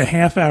a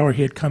half hour,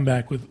 he had come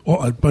back with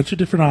a bunch of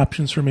different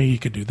options for me. You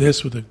could do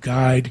this with a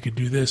guide. You could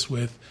do this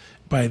with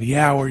by the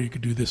hour. You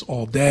could do this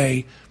all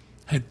day.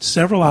 Had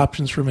several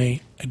options for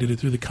me. I did it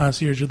through the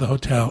concierge of the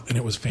hotel, and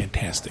it was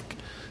fantastic.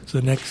 So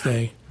the next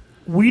day,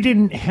 We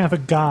didn't have a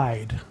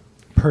guide,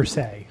 per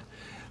se.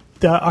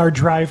 Our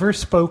driver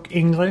spoke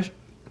English.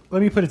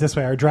 Let me put it this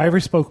way. Our driver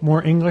spoke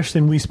more English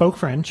than we spoke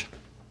French.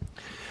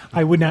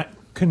 I would not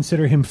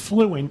consider him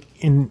fluent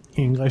in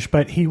English,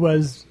 but he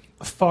was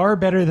far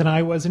better than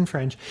I was in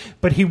French.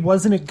 But he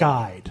wasn't a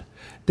guide.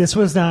 This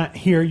was not,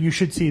 here, you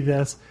should see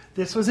this.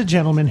 This was a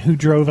gentleman who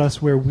drove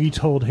us where we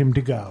told him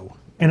to go.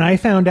 And I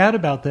found out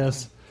about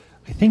this,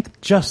 I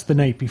think, just the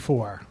night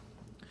before.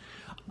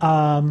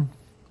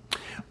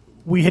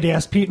 We had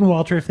asked Pete and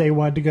Walter if they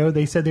wanted to go.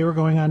 They said they were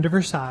going on to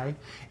Versailles.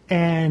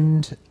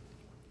 And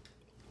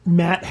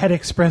Matt had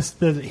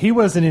expressed that he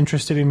wasn't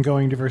interested in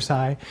going to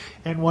Versailles.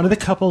 And one of the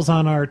couples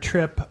on our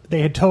trip,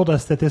 they had told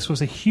us that this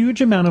was a huge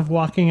amount of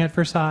walking at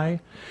Versailles.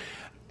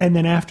 And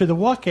then after the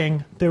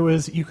walking,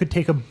 you could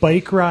take a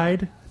bike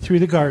ride through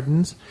the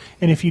gardens.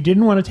 And if you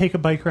didn't want to take a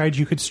bike ride,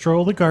 you could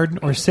stroll the garden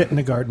or sit in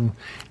the garden.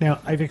 Now,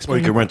 I've Well, you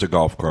explained... could rent a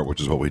golf cart,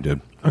 which is what we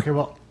did. Okay,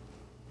 well,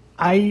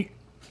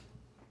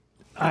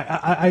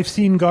 I've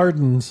seen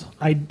gardens.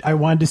 I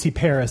wanted to see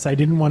Paris. I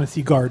didn't want to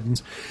see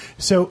gardens.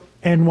 So,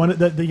 and one of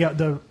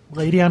the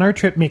lady on our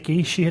trip,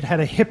 Mickey, she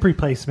had a hip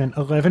replacement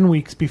 11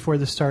 weeks before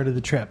the start of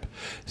the trip.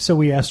 So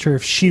we asked her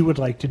if she would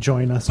like to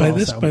join us. by also.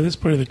 this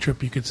part of the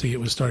trip, you could see it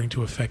was starting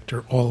to affect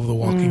her. All of the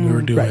walking we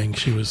were doing, Right.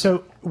 she was.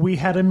 So we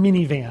had a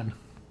minivan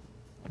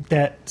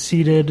that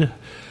seated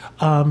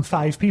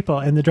 5 people,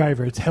 and the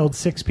driver. It's held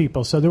 6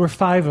 people, so there were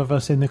 5 of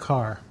us in the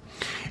car.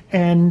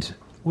 And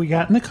we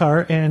got in the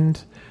car,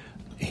 and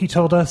he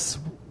told us,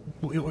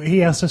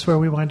 he asked us where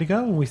we wanted to go,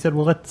 and we said,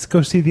 well, let's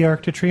go see the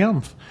Arc de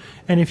Triomphe.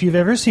 And if you've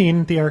ever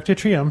seen the Arc de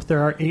Triomphe,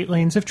 there are 8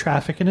 lanes of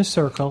traffic in a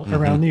circle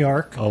around the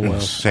Arc. Oh, wow.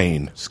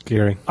 Insane.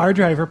 Scary. Our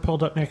driver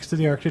pulled up next to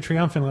the Arc de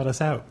Triomphe and let us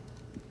out.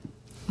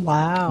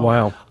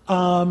 Wow.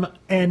 Wow.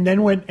 And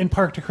then went and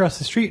parked across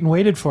the street and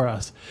waited for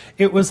us.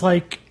 It was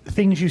like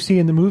things you see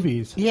in the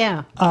movies.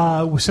 Yeah.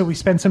 So we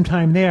spent some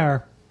time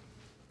there.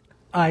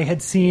 I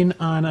had seen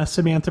on a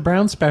Samantha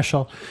Brown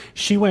special,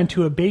 she went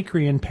to a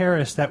bakery in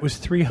Paris that was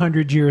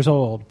 300 years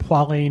old,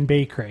 Poilane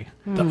Bakery.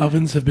 the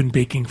ovens have been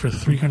baking for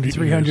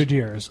 300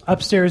 years.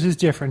 Upstairs is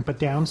different, but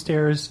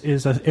downstairs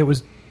it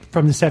was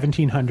from the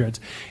 1700s.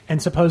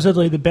 And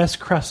supposedly the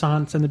best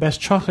croissants and the best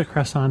chocolate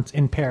croissants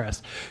in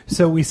Paris.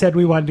 So we said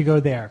we wanted to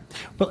go there.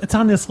 Well, it's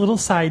on this little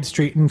side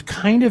street and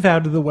kind of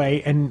out of the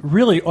way and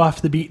really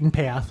off the beaten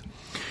path.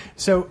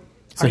 So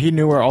he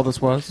knew where all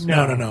this was?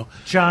 No.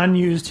 John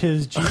used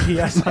his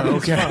GPS on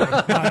his phone.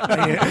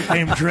 I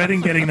am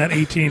dreading getting that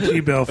AT&T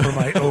bill for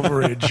my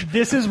overage.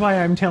 This is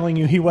why I'm telling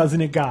you he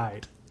wasn't a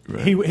guide.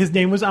 Right. His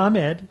name was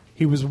Ahmed.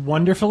 He was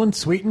wonderful and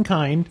sweet and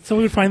kind. So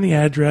we would find the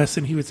address,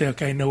 and he would say,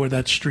 "Okay, I know where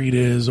that street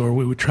is," or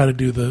we would try to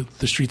do the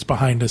streets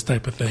behind us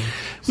type of thing.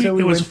 It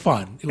was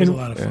fun. It was a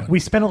lot of fun.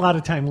 We spent a lot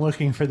of time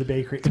looking for the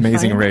bakery. It's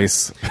amazing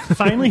race.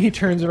 Finally, he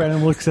turns around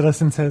and looks at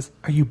us and says,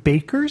 "Are you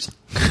bakers?"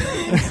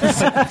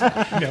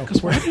 No.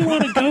 Because where do you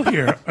want to go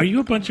here? Are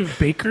you a bunch of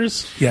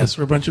bakers? Yes,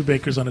 we're a bunch of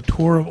bakers on a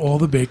tour of all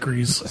the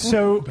bakeries.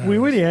 So we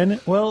went in.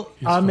 Well,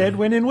 Ahmed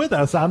went in with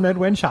us. Ahmed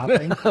went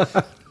shopping.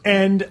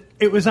 And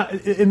it was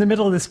in the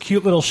middle of this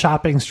cute little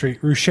shopping street,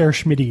 Rue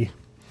Cher-Schmidi.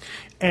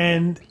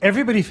 And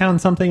everybody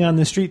found something on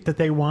the street that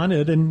they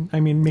wanted. And, I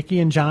mean,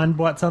 Mickey and John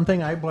bought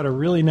something. I bought a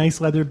really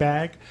nice leather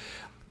bag.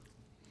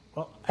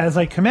 Well, as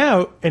I come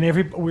out, and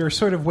we were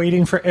sort of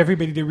waiting for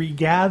everybody to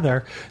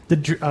regather,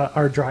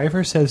 our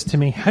driver says to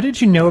me, "How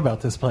did you know about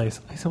this place?"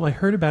 I said, "Well, I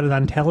heard about it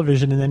on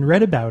television and then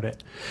read about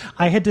it."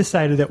 I had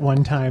decided at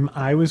one time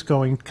I was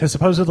going, because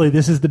supposedly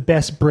this is the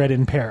best bread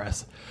in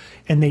Paris.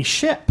 And they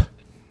ship.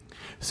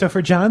 So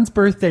for John's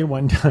birthday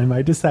one time,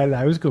 I decided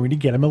I was going to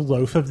get him a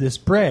loaf of this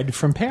bread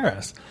from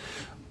Paris.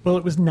 Well,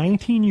 it was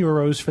 19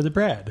 euros for the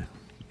bread.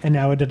 And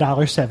now at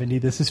 $1.70,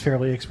 this is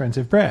fairly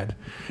expensive bread.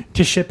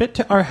 To ship it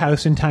to our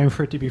house in time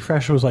for it to be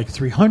fresh was like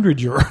 300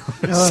 euros.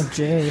 Oh,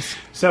 jeez.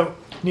 So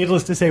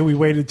needless to say, we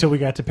waited till we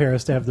got to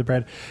Paris to have the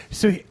bread.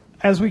 So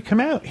as we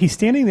come out, he's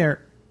standing there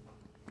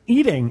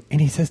eating,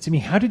 and he says to me,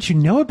 "How did you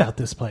know about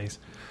this place?"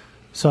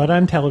 Saw it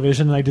on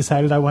television, and I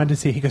decided I wanted to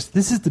see. He goes,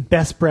 "This is the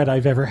best bread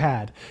I've ever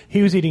had."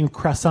 He was eating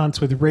croissants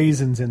with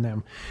raisins in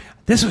them.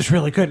 This was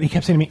really good. And he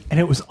kept saying to me, "And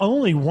it was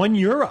only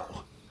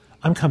 €1.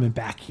 I'm coming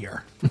back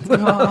here." So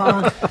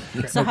how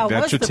was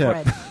That's your the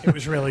tip. bread? It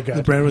was really good.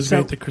 The bread was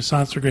great. The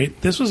croissants were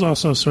great. This was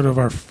also sort of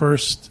our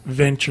first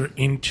venture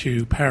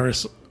into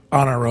Paris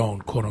on our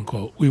own, quote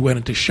unquote. We went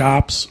into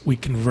shops. We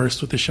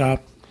conversed with the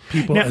shop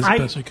people as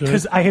best we could.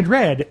 Because I had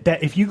read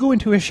that if you go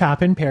into a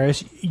shop in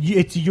Paris,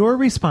 it's your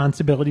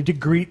responsibility to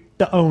greet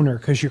the owner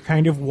because you're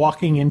kind of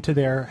walking into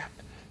their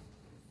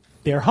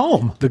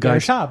home, their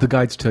shop. The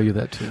guides tell you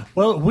that too.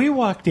 Well, we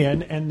walked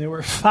in, and there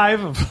were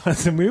 5 of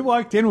us, and we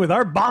walked in with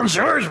our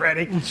bonjours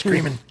ready,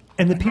 screaming.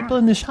 And the people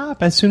in the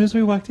shop, as soon as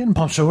we walked in,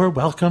 "Bonjour,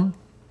 welcome.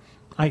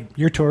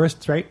 You're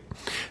tourists, right?"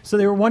 So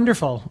they were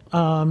wonderful.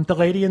 The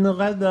lady in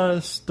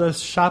the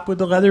shop with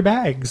the leather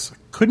bags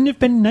couldn't have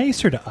been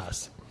nicer to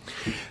us.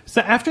 So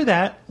after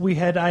that,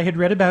 I had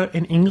read about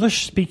an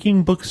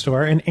English-speaking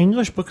bookstore, an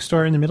English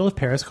bookstore in the middle of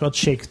Paris called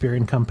Shakespeare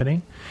and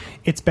Company.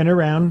 It's been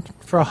around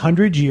for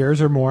 100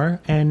 years or more,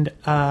 and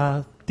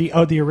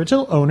the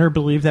original owner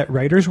believed that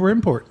writers were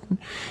important,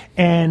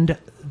 and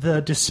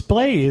the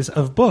displays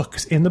of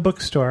books in the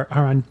bookstore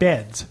are on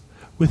beds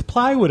with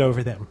plywood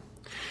over them.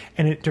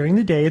 And during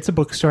the day, it's a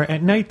bookstore.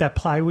 At night, that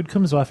plywood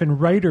comes off,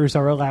 and writers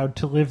are allowed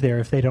to live there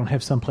if they don't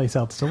have someplace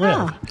else to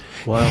live.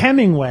 Wow.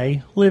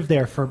 Hemingway lived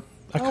there for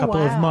a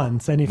couple of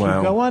months. And if you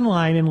Wow. go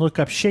online and look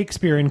up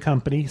Shakespeare and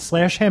Company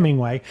 /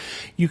 Hemingway,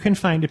 you can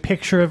find a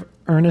picture of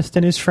Ernest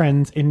and his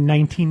friends in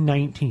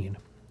 1919.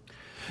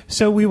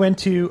 So we went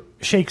to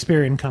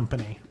Shakespeare and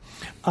Company.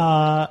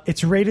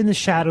 It's right in the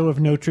shadow of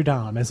Notre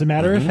Dame. As a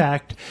matter of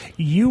fact,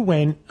 you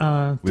went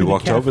to We the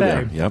walked cafe. over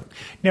there. Yep.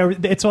 Now,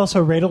 it's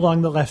also right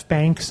along the left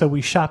bank, so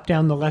we shopped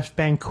down the left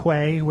bank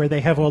quay where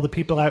they have all the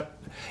people out.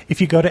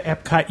 If you go to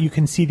Epcot, you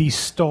can see these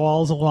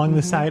stalls along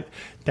the side.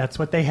 That's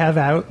what they have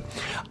out.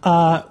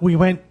 We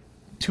went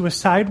to a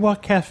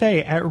sidewalk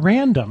cafe at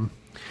random,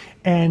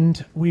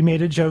 and we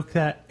made a joke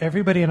that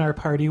everybody in our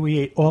party, we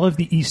ate all of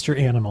the Easter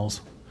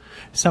animals.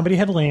 Somebody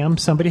had lamb,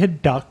 somebody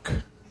had duck.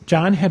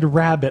 John had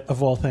rabbit,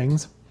 of all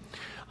things.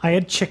 I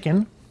had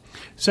chicken.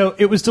 So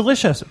it was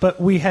delicious,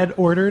 but we had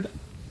ordered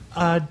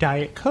a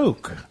Diet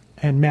Coke,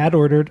 and Matt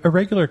ordered a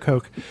regular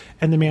Coke.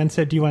 And the man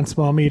said, "Do you want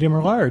small, medium,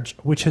 or large?"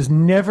 Which has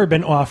never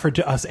been offered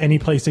to us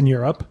anyplace in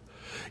Europe.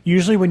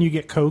 Usually when you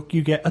get Coke,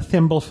 you get a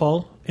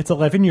thimbleful. It's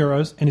 11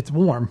 euros, and it's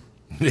warm.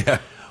 Yeah.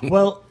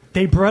 Well,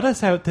 they brought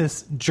us out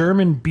this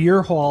German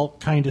beer hall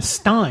kind of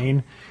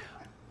stein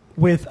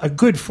with a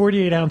good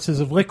 48 ounces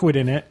of liquid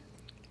in it.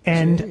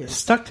 And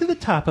stuck to the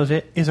top of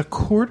it is a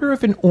quarter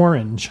of an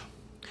orange.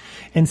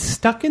 And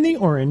stuck in the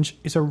orange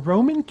is a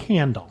Roman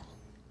candle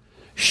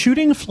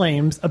shooting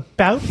flames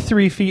about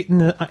 3 feet in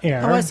the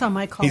air. Oh, I saw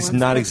Mike Collins. He's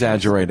not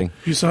exaggerating.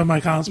 You saw my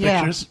Collins Yeah.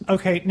 pictures?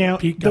 Okay, now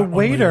Pete the got one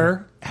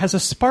waiter has a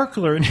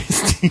sparkler in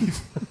his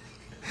teeth.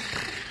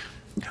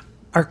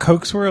 Our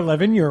Cokes were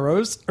 11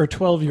 euros or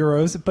 12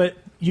 euros, but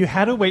you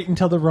had to wait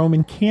until the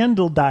Roman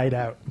candle died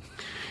out.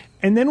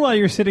 And then while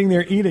you're sitting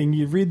there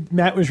eating,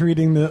 Matt was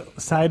reading the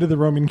side of the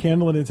Roman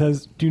candle, and it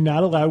says, "Do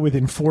not allow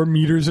within 4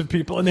 meters of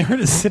people." And they were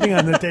just sitting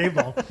on the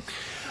table.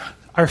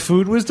 Our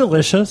food was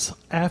delicious.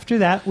 After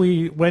that,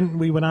 we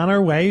went on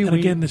our way. And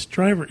again, this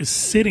driver is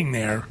sitting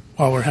there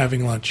while we're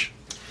having lunch.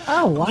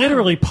 Oh, wow.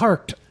 Literally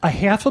parked a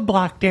half a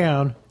block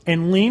down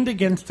and leaned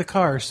against the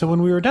car. So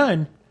when we were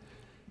done,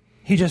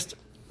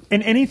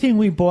 and anything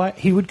we bought,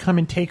 he would come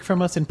and take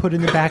from us and put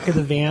in the back of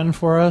the van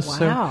for us.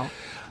 Wow. So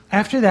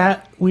after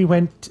that, we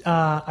went,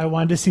 I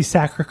wanted to see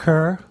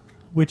Sacre-Cœur.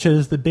 which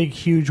is the big,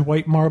 huge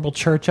white marble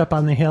church up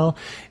on the hill,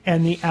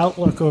 and the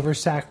outlook over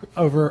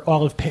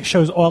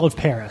shows all of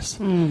Paris.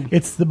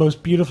 It's the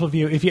most beautiful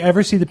view. If you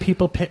ever see the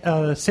people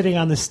sitting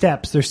on the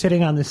steps, they're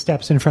sitting on the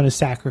steps in front of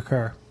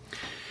Sacré-Cœur.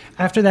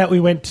 After that, we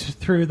went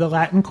through the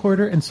Latin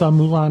Quarter and saw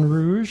Moulin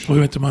Rouge. We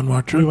went to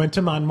Montmartre. We went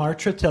to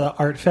Montmartre to the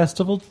art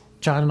festival.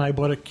 John and I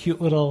bought a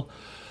cute little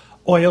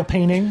oil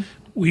painting.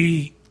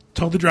 We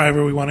told the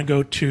driver we want to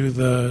go to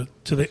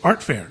the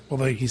art fair.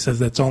 Well, he says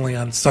that's only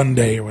on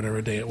Sunday or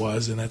whatever day it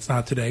was, and that's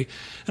not today.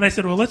 And I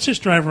said, well, let's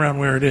just drive around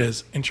where it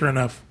is. And sure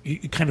enough, he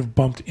kind of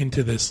bumped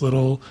into this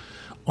little,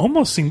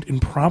 almost seemed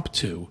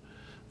impromptu,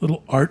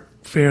 little art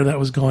fair that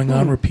was going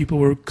on where people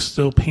were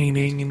still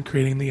painting and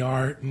creating the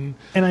art. And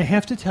I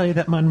have to tell you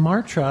that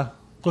Montmartre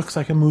looks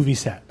like a movie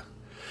set.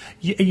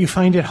 You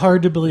find it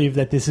hard to believe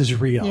that this is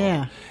real.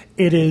 Yeah.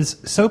 It is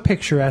so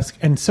picturesque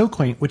and so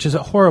quaint, which is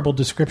a horrible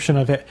description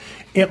of it.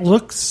 It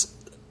looks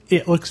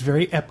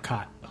very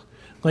Epcot.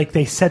 Like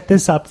they set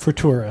this up for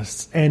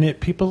tourists, and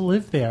people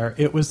live there.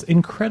 It was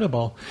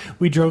incredible.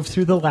 We drove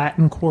through the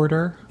Latin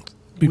Quarter.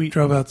 We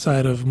drove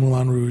outside of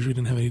Moulin Rouge. We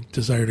didn't have any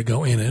desire to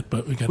go in it,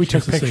 but we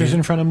took pictures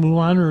in front of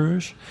Moulin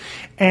Rouge.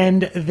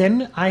 And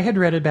then I had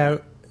read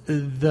about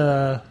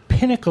the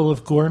pinnacle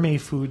of gourmet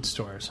food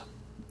stores.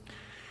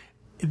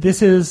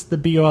 This is the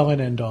be-all and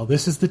end-all.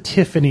 This is the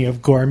Tiffany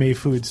of gourmet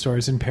food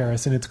stores in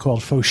Paris, and it's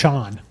called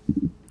Fauchon.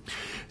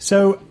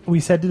 So we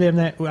said to them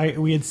that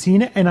we had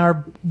seen it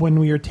when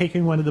we were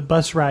taking one of the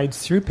bus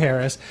rides through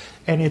Paris,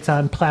 and it's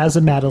on Plaza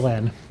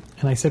Madeleine.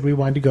 And I said we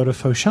wanted to go to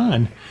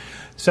Fauchon.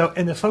 So,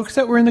 and the folks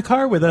that were in the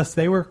car with us,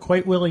 they were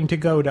quite willing to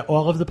go to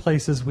all of the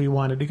places we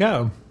wanted to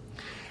go.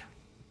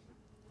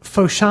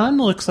 Fauchon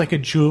looks like a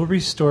jewelry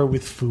store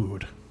with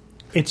food.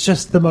 It's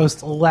just the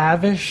most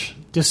lavish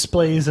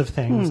displays of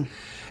things.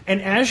 And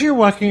as you're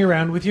walking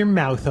around with your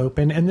mouth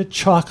open and the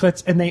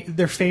chocolates, and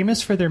they're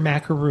famous for their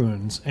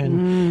macaroons.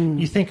 And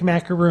you think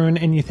macaroon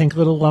and you think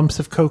little lumps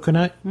of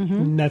coconut.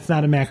 That's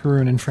not a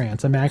macaroon in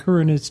France. A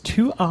macaroon is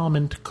 2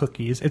 almond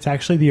cookies. It's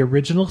actually the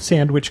original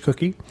sandwich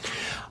cookie.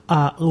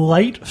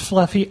 Light,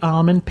 fluffy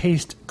almond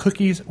paste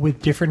cookies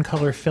with different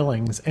color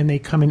fillings. And they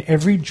come in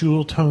every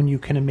jewel tone you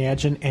can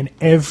imagine and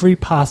every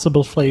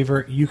possible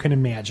flavor you can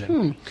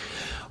imagine.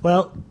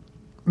 Well,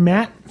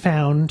 Matt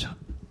found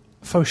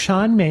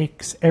Fauchon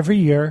makes every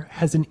year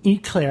has an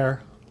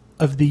eclair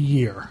of the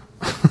year.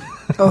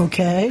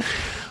 Okay.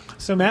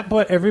 So Matt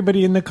bought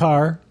everybody in the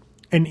car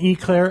an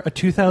eclair, a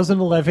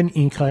 2011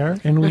 eclair,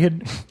 and we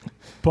had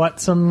bought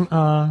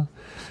some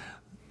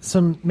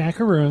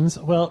macaroons.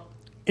 Well,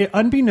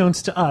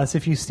 unbeknownst to us,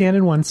 if you stand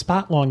in one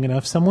spot long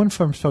enough, someone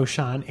from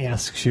Fauchon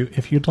asks you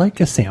if you'd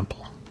like a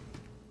sample.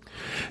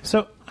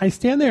 So I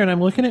stand there and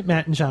I'm looking at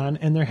Matt and John,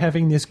 and they're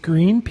having this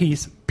green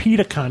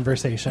pita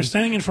conversation. They're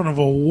standing in front of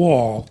a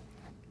wall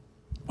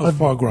of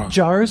foie gras.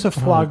 Jars of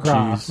foie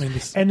gras.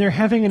 Geez. And they're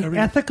having an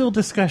ethical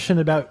discussion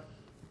about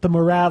the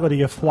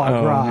morality of foie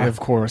gras. Yeah,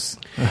 of course.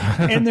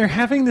 And they're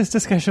having this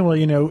discussion, well,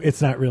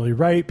 it's not really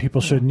right.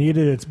 People shouldn't eat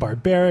it. It's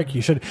barbaric.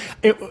 You should...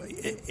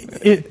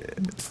 It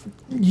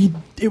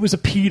was a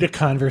pita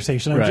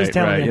conversation. I'm just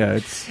telling you. Yeah,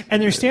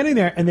 and they're standing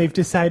there, and they've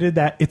decided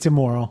that it's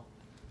immoral.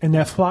 And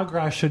that foie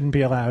gras shouldn't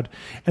be allowed.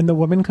 And the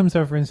woman comes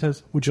over and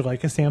says, would you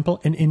like a sample?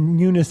 And in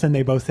unison,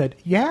 they both said,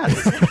 yes.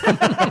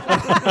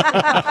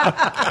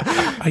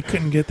 I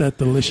couldn't get that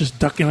delicious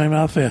duck in my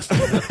mouth fast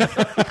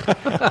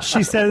enough.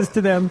 She says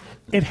to them,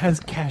 it has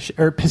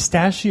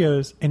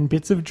pistachios and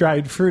bits of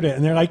dried fruit in it.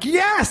 And they're like,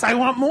 yes, I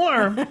want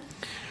more.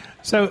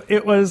 So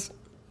it was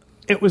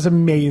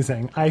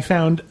amazing. I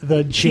found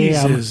the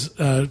jam. Cheeses,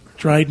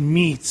 dried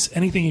meats,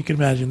 anything you can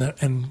imagine.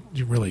 That, and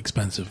you're really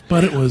expensive.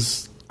 But it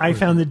was... I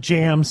found the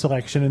jam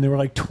selection, and there were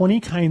like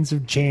 20 kinds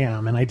of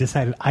jam, and I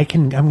decided I'm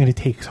going to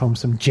take home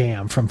some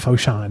jam from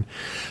Fauchon.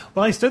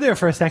 Well, I stood there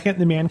for a second, and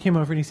the man came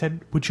over, and he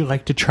said, would you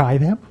like to try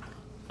them?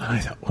 And I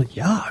thought, well,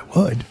 yeah, I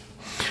would.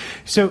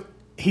 So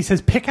he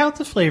says, pick out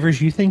the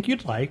flavors you think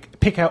you'd like,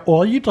 pick out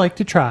all you'd like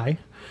to try,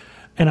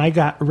 and I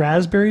got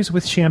raspberries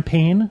with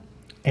champagne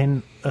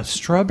and a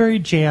strawberry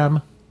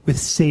jam with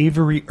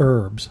savory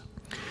herbs.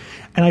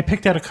 And I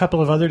picked out a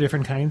couple of other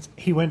different kinds.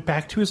 He went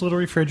back to his little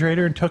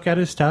refrigerator and took out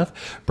his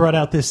stuff, brought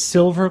out this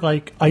silver,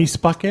 ice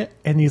bucket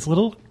and these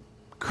little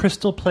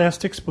crystal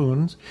plastic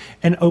spoons,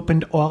 and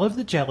opened all of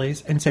the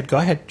jellies and said, go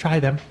ahead, try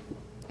them.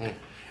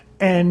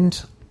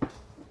 And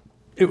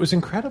it was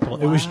incredible.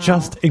 Wow. It was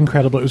just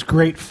incredible. It was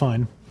great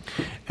fun.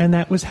 And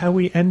that was how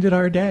we ended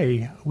our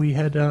day. We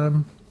had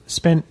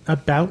spent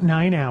about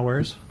 9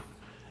 hours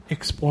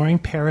exploring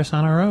Paris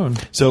on our own.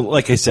 So,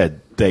 like I said,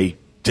 they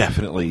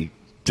definitely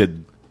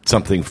did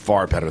something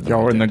far better than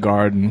y'all were in the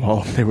garden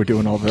while they were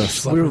doing all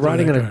this. We were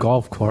riding in a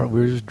golf cart.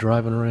 We were just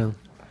driving around.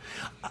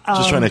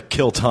 Just trying to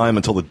kill time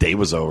until the day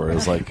was over. It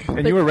was like...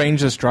 And you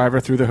arranged this driver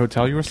through the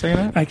hotel you were staying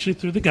at? Actually,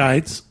 through the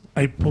guides.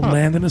 I pulled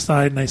Landon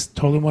aside, and I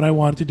told him what I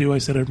wanted to do. I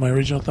said my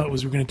original thought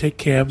was we were going to take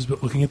cabs,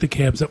 but looking at the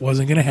cabs, that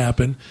wasn't going to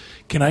happen.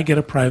 Can I get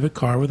a private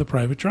car with a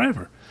private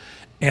driver?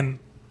 And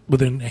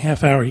within a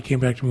half hour, he came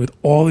back to me with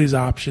all these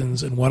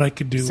options and what I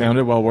could do.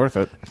 Sounded well worth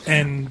it.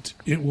 And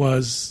it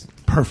was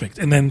perfect.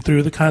 And then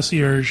through the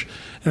concierge,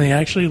 and they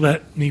actually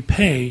let me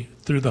pay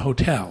through the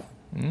hotel.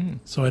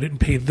 So I didn't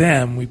pay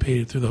them. We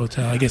paid it through the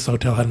hotel. I guess the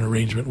hotel had an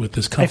arrangement with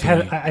this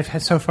company. I've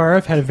had so far.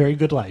 I've had a very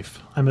good life.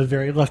 I'm a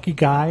very lucky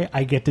guy.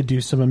 I get to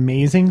do some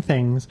amazing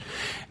things,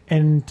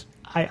 and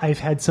I've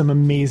had some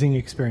amazing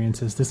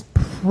experiences. This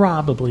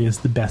probably is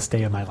the best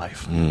day of my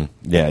life.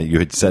 Yeah, you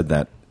had said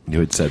that.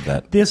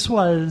 This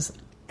was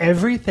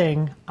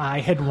everything I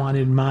had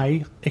wanted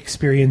my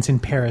experience in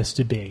Paris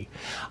to be.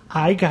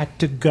 I got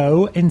to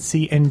go and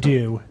see and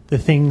do the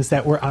things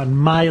that were on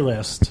my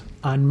list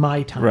on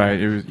my time. Right,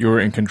 you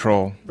were in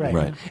control.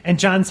 Right. And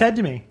John said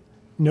to me,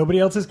 nobody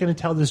else is going to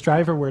tell this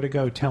driver where to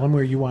go. Tell him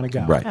where you want to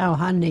go. Right. Oh,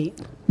 how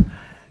neat.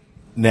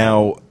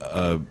 Now,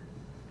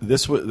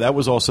 that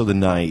was also the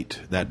night.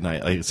 That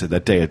night, like I said,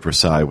 that day at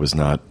Versailles was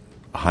not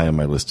high on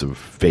my list of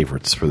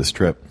favorites for this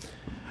trip.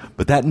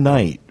 But that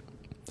night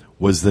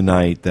was the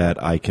night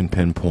that I can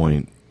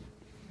pinpoint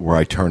where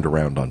I turned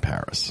around on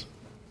Paris.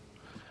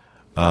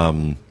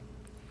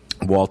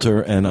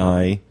 Walter and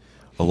I,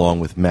 along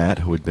with Matt,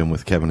 who had been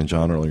with Kevin and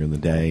John earlier in the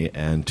day,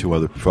 and two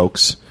other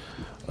folks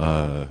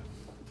on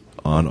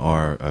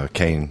our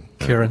Kay and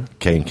Karen,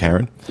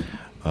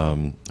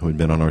 who had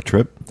been on our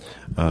trip.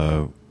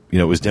 It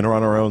was dinner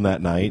on our own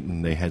that night,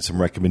 and they had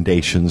some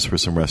recommendations for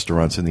some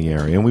restaurants in the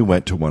area, and we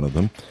went to one of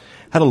them.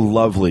 Had a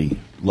lovely,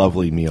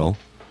 lovely meal.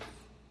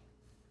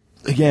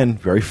 Again,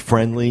 very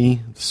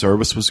friendly. The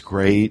service was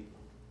great.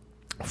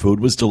 Food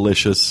was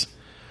delicious.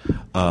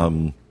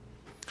 And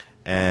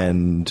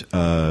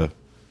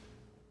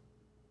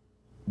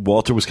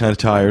Walter was kind of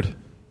tired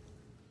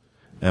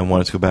and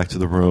wanted to go back to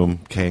the room.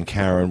 Kay and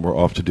Karen were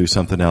off to do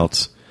something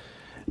else.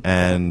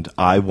 And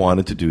I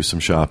wanted to do some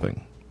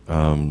shopping.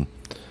 But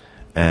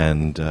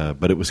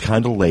it was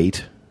kind of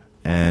late,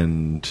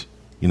 and,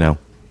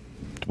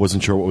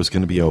 wasn't sure what was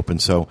going to be open.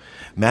 So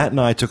Matt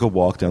and I took a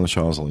walk down the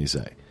Champs-Elysees.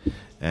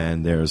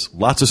 And there's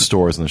lots of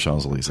stores in the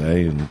Champs-Elysees.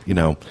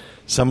 And,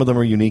 some of them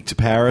are unique to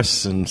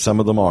Paris, and some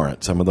of them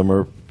aren't. Some of them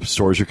are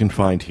stores you can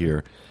find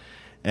here.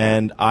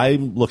 And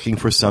I'm looking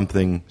for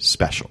something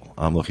special.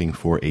 I'm looking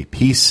for a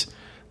piece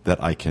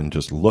that I can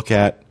just look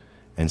at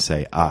and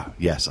say,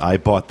 yes, I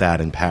bought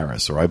that in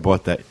Paris, or I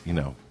bought that,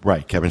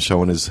 right, Kevin's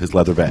showing his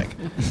leather bag.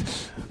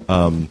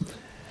 We're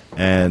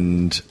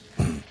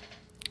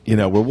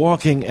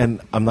walking,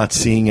 and I'm not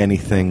seeing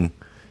anything,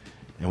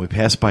 and we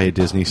pass by a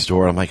Disney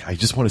store. I'm like, I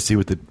just want to see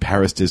what the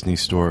Paris Disney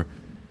store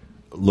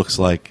looks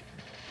like.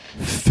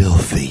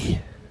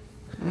 Filthy.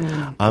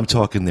 I'm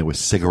talking there were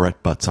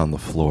cigarette butts on the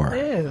floor.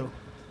 Ew.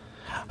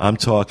 I'm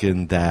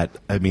talking that,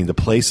 the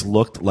place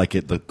looked like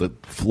the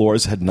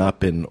floors had not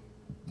been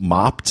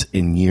mopped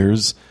in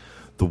years.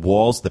 The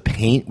walls, the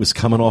paint was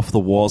coming off the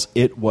walls.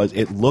 It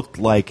looked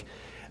like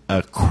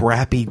a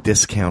crappy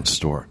discount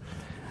store.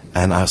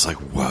 And I was like,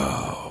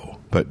 whoa.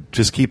 But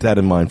just keep that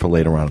in mind for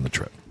later on in the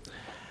trip.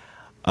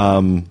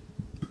 So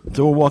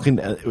we're walking,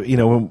 down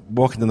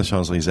the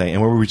Champs-Elysees,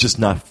 and we were just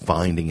not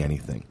finding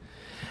anything.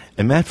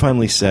 And Matt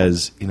finally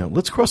says,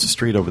 let's cross the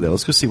street over there.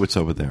 Let's go see what's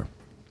over there.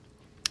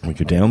 And we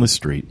go down the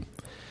street,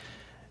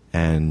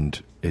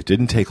 and it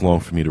didn't take long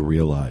for me to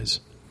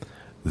realize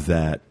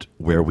that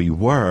where we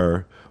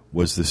were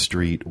was the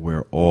street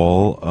where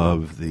all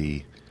of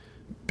the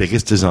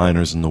biggest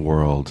designers in the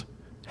world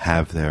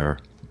have their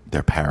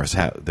Paris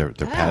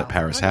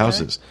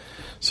houses.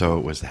 So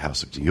it was the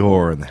House of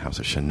Dior and the House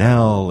of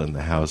Chanel and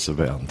the House of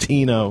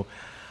Valentino.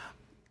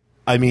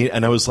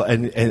 And I was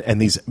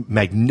and these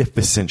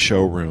magnificent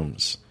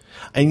showrooms.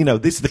 And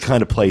this is the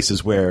kind of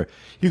places where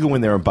you go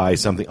in there and buy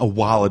something. A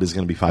wallet is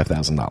going to be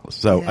 $5,000.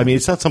 So yeah.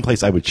 It's not some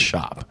place I would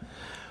shop,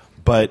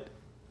 but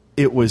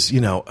it was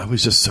it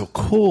was just so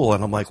cool.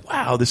 And I'm like,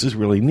 wow, this is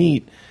really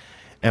neat.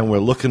 And we're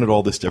looking at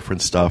all this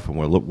different stuff, and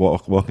we're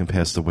walking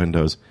past the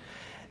windows,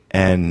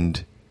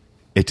 and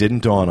it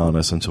didn't dawn on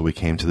us until we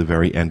came to the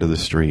very end of the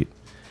street,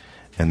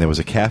 and there was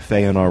a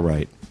cafe on our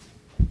right,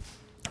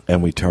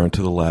 and we turned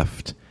to the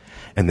left,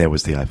 and there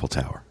was the Eiffel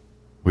Tower.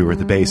 We were at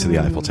the base of the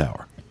Eiffel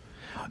Tower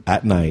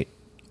at night,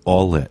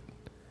 all lit,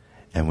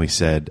 and we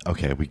said,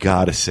 okay, we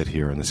got to sit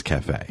here in this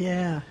cafe.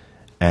 Yeah.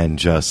 And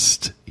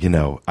just,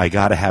 I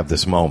got to have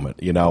this moment.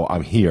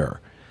 I'm here.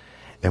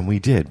 And we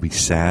did. We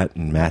sat,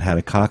 and Matt had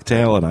a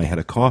cocktail, and I had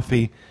a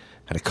coffee,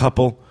 had a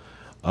couple.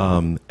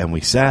 And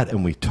we sat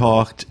and we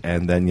talked,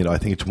 and then, I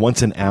think it's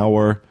once an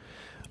hour,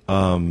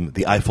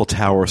 the Eiffel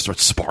Tower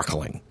starts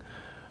sparkling.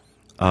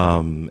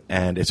 And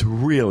it's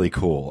really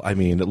cool.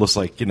 It looks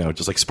like,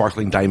 just like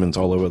sparkling diamonds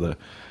all over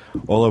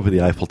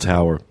the Eiffel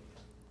Tower.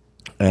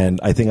 And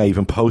I think I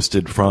even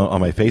posted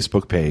on my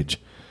Facebook page,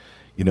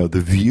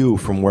 the view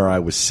from where I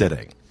was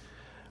sitting.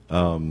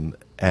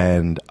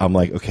 And I'm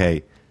like,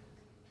 okay,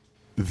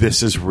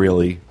 this is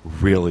really,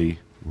 really,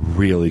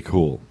 really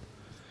cool.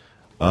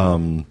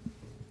 And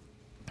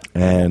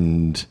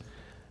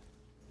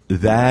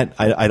that,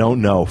 I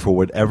don't know, for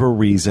whatever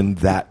reason,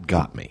 that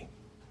got me.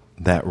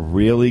 That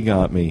really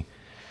got me.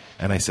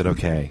 And I said,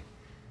 okay,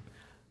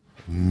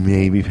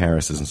 maybe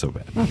Paris isn't so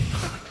bad.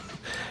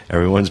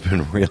 Everyone's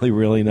been really,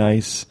 really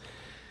nice.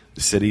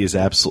 The city is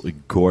absolutely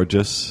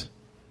gorgeous.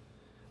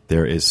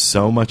 There is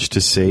so much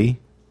to see.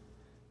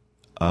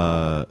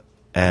 And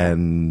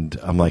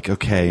I'm like,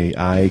 okay,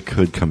 I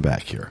could come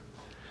back here.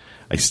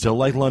 I still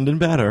like London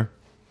better,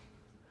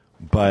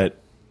 but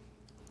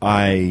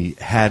I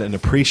had an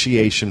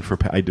appreciation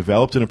I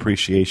developed an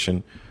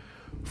appreciation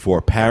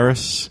for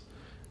Paris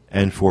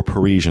and for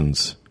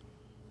Parisians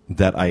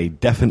that I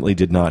definitely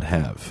did not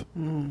have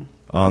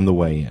on the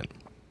way in.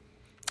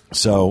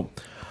 So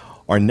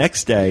our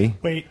next day...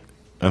 Wait.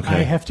 Okay. I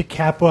have to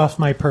cap off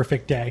my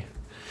perfect day.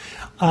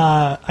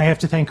 I have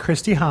to thank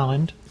Christy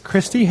Holland.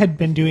 Christy had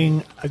been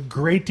doing a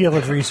great deal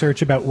of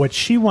research about what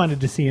she wanted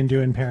to see and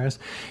do in Paris.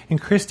 And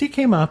Christy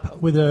came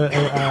up with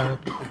a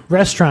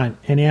restaurant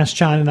and asked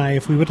John and I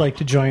if we would like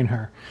to join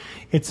her.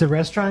 It's a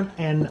restaurant,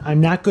 and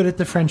I'm not good at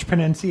the French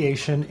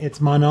pronunciation.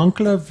 It's Mon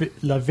Oncle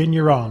le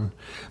Vigneron,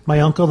 my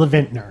uncle the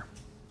vintner.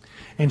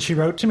 And she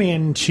wrote to me,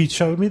 and she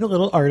showed me the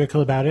little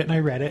article about it, and I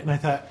read it, and I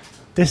thought,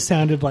 this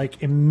sounded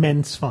like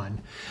immense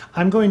fun.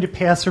 I'm going to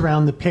pass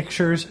around the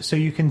pictures so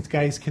you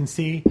guys can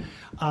see.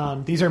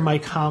 These are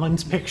Mike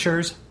Holland's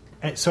pictures.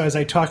 So as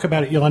I talk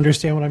about it, you'll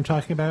understand what I'm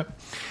talking about.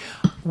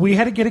 We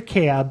had to get a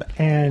cab,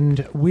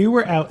 and we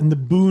were out in the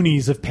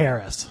boonies of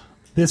Paris.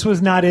 This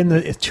was not in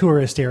the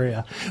tourist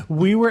area.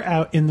 We were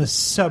out in the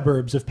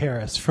suburbs of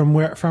Paris. From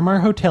our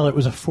hotel, it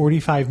was a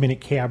 45-minute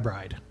cab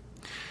ride.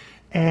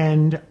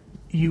 And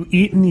you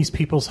eat in these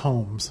people's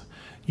homes.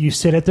 You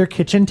sit at their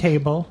kitchen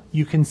table.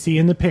 You can see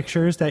in the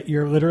pictures that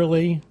you're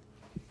literally...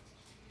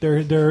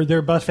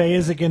 Their buffet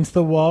is against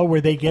the wall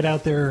where they get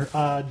out their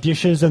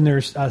dishes and their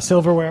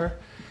silverware.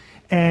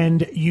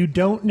 And you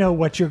don't know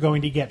what you're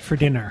going to get for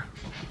dinner.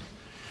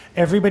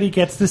 Everybody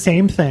gets the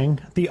same thing.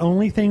 The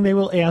only thing they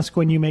will ask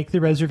when you make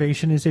the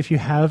reservation is if you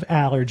have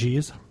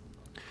allergies.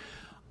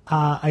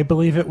 I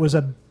believe it was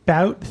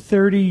about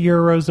 30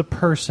 euros a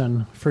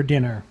person for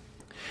dinner.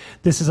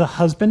 This is a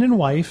husband and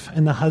wife,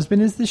 and the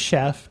husband is the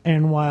chef,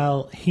 and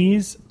while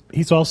he's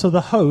also the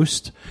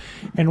host,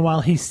 and while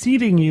he's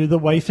seating you, the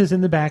wife is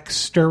in the back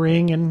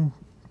stirring and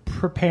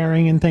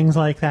preparing and things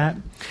like that.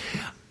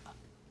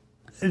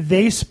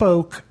 They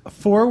spoke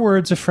 4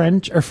 words of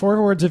French or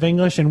 4 words of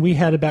English, and we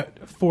had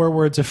about 4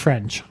 words of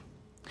French.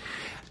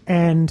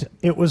 And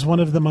it was one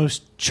of the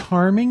most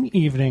charming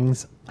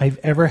evenings I've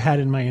ever had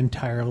in my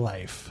entire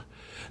life.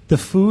 The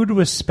food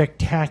was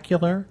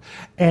spectacular,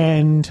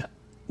 and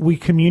we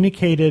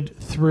communicated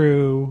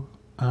through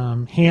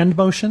hand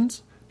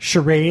motions,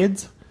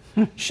 charades,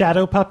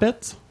 shadow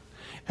puppets,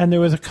 and there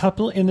was a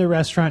couple in the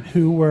restaurant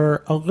who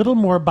were a little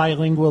more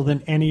bilingual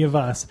than any of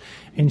us,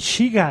 and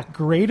she got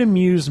great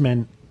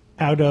amusement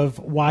out of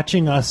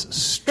watching us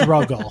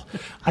struggle.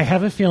 I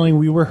have a feeling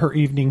we were her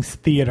evening's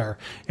theater,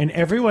 and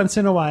every once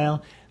in a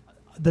while,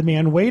 the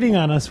man waiting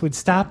on us would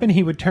stop, and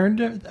he would turn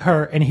to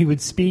her, and he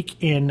would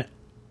speak in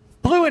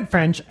fluent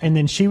French, and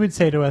then she would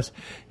say to us,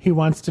 he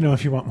wants to know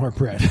if you want more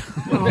bread.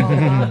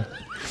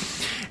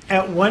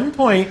 At one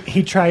point,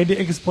 he tried to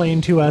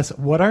explain to us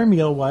what our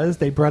meal was.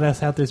 They brought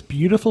us out this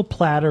beautiful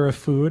platter of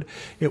food.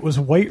 It was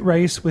white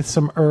rice with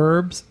some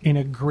herbs in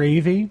a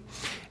gravy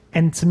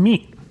and some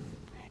meat.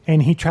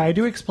 And he tried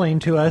to explain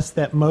to us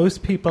that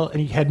most people, and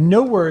he had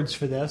no words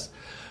for this,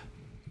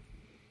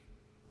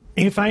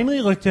 he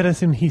finally looked at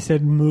us and he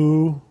said,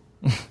 moo.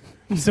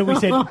 So we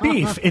said,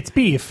 beef, it's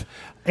beef.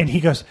 And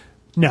he goes,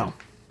 no.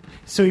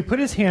 So he put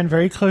his hand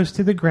very close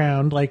to the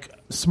ground, like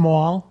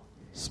small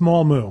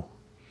moo.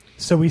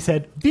 So we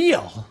said,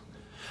 veal,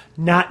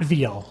 not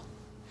veal.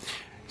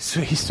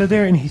 So he stood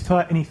there and he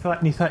thought and he thought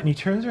and he thought, and he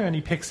turns around and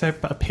he picks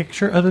up a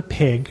picture of a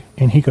pig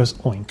and he goes,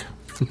 oink.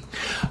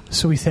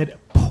 So we said,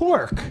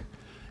 pork.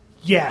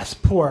 Yes,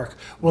 pork.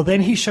 Well,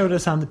 then he showed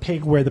us on the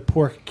pig where the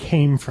pork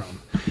came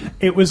from.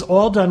 It was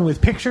all done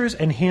with pictures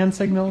and hand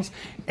signals,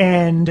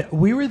 and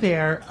we were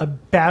there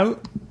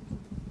about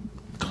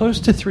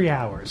close to 3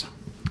 hours.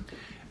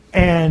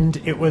 And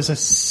it was a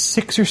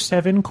 6 or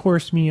 7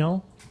 course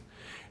meal.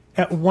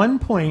 At one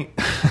point,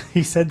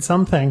 he said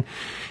something,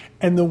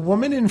 and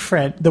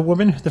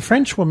the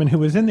French woman who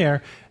was in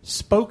there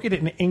spoke it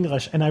in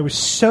English, and I was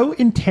so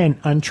intent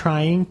on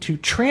trying to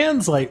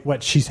translate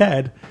what she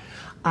said,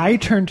 I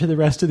turned to the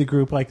rest of the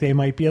group like they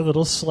might be a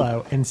little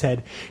slow and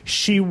said,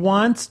 she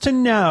wants to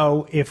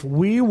know if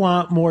we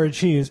want more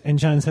cheese. And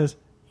John says,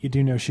 you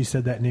do know she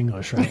said that in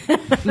English, right?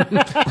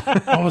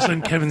 All of a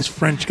sudden, Kevin's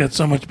French got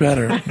so much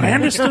better. I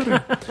understood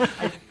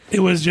her. It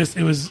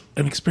was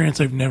an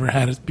experience I've never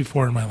had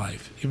before in my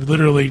life. You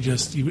literally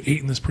you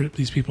ate in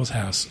these people's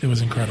house. It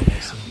was incredible.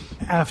 So.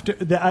 After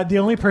the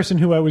only person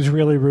who I was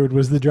really rude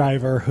was the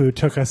driver who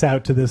took us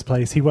out to this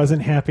place. He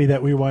wasn't happy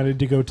that we wanted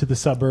to go to the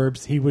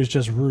suburbs. He was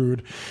just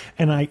rude,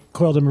 and I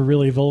called him a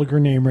really vulgar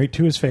name right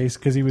to his face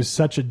because he was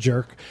such a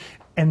jerk,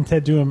 and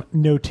said to him,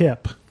 "No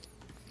tip."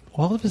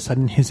 All of a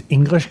sudden, his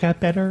English got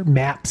better.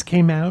 Maps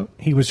came out.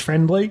 He was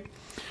friendly.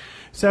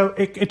 So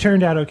it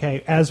turned out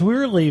okay. As we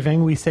were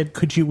leaving, we said,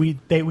 we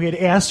had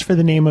asked for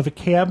the name of a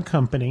cab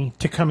company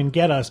to come and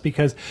get us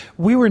because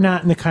we were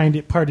not in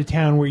the part of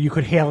town where you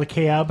could hail a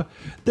cab.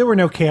 There were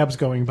no cabs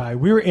going by.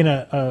 We were in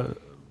a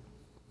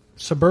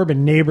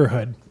suburban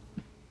neighborhood.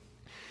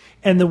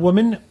 And the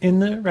woman in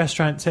the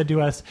restaurant said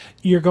to us,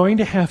 "You're going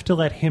to have to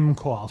let him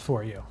call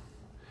for you.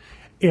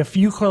 If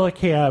you call a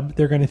cab,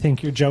 they're going to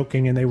think you're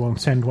joking and they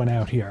won't send one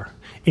out here.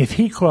 If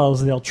he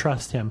calls, they'll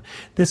trust him."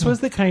 This was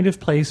the kind of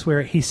place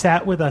where he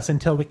sat with us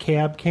until the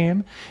cab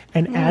came.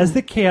 And as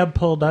the cab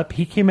pulled up,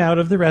 he came out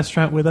of the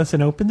restaurant with us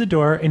and opened the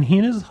door. And he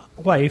and his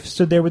wife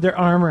stood there with their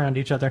arm around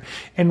each other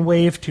and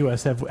waved to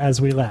us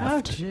as we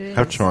left.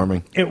 How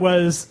charming. It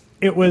was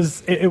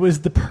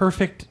the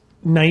perfect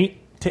night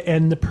to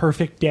end the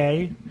perfect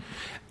day.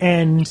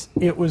 And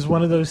it was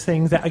one of those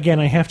things that, again,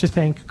 I have to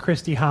thank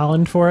Christy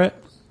Holland for it.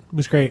 It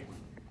was great.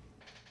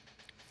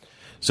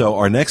 So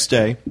our next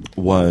day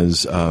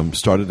was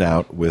started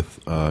out with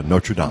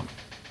Notre Dame.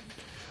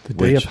 The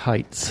Day of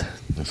Heights.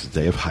 It's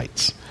the Day of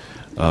Heights.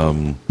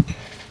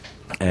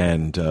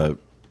 And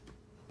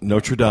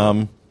Notre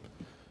Dame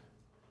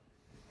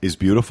is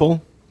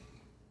beautiful,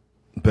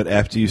 but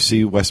after you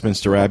see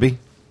Westminster Abbey,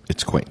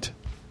 it's quaint.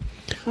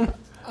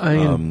 I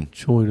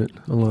enjoyed it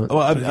a lot.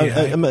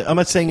 Well, I'm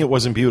not saying it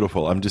wasn't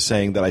beautiful. I'm just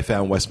saying that I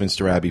found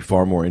Westminster Abbey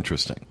far more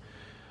interesting.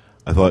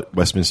 I thought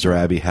Westminster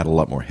Abbey had a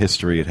lot more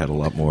history. It had a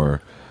lot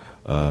more,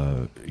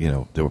 there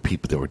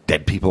were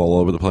dead people all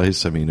over the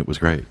place. I mean, it was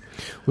great.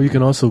 Well, you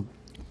can also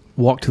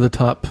walk to the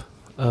top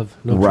of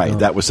Notre Right, Dame.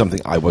 that was something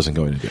I wasn't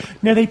going to do.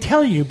 Now, they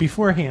tell you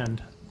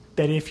beforehand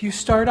that if you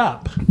start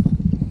up,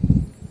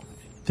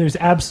 there's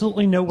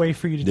absolutely no way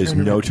for you to There's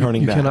turn no around.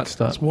 turning You back. cannot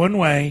stop. It's one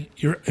way.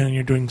 You're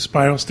doing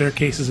spiral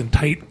staircases in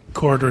tight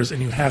corridors,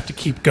 and you have to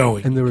keep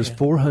going. And there was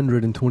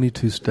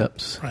 422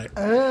 steps. Right.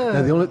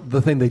 Now,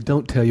 the thing they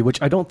don't tell you,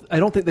 which I don't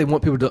think they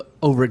want people to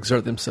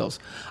overexert themselves.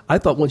 I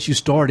thought once you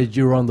started,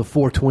 you were on the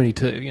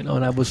 422, and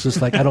I was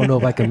just like, I don't know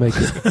if I can make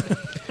it.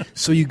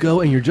 So you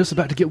go, and you're just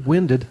about to get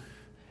winded,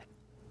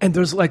 and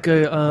there's like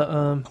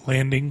a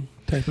Landing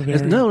type of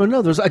area.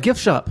 no, there's a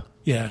gift shop.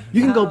 Yeah.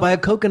 You can go buy a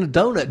Coke and a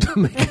donut to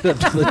make it up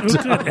to the It was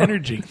top. good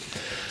energy.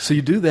 So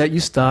you do that, you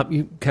stop,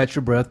 you catch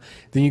your breath,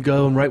 then you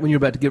go, and right when you're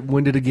about to get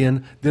winded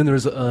again, then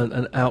there's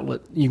an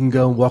outlet. You can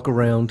go and walk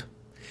around.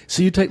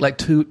 So you take like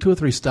two or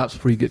three stops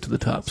before you get to the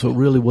top. So it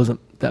really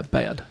wasn't that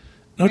bad.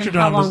 Notre And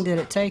how Dame long was, did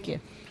it take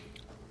you?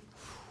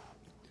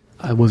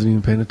 I wasn't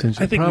even paying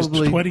attention. I think it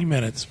Probably, was 20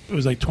 minutes. It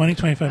was like 20,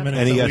 25 minutes.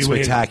 And he that got we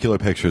waited. spectacular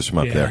pictures from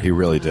up Yeah. there. He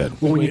really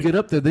did. Well, when you get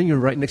up there, then you're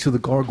right next to the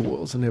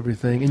gargoyles and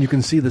everything, and you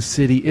can see the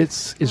city.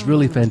 It's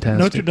really fantastic.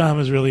 Notre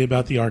Dame is really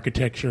about the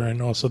architecture, and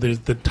also there's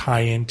the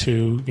tie-in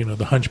to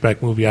the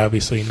Hunchback movie,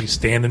 obviously, and you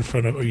stand in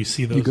front of, or you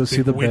see those go big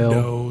see the bell.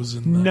 windows.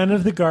 And None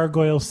of the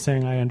gargoyles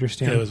sing, I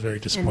understand. it was very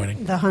disappointing.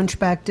 And the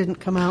Hunchback didn't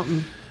come out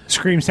and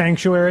Scream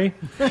Sanctuary.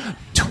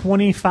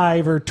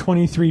 25 or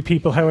 23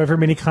 people, however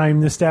many,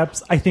 climbed the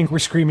steps. I think we're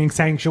screaming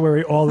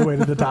Sanctuary all the way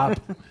to the top.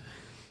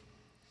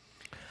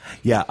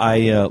 Yeah,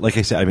 like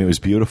I said, I mean, it was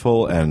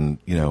beautiful and,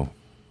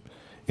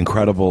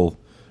 incredible.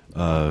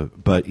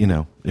 But,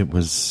 it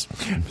was...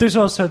 There's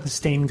also the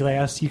stained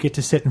glass. You get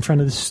to sit in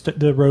front of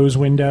the rose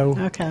window.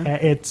 Okay.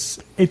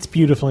 It's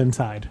beautiful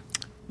inside.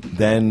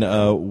 Then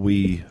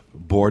we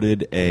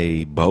boarded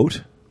a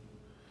boat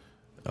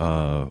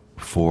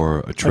for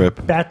a trip.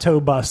 A bateau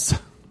bus.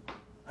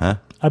 Huh?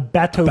 A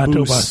bateau Bateau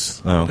bus.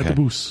 bus. Oh, okay.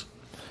 Bateau bus.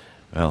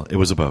 Well, it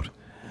was a boat.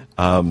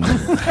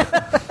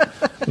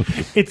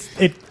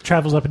 It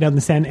travels up and down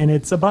the Seine, and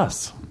it's a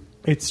bus.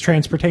 It's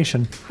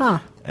transportation. huh?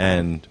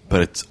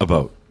 But it's a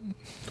boat.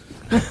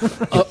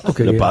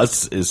 okay, The yeah.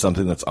 bus is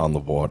something that's on the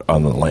water,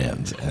 on the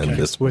land, and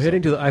this We're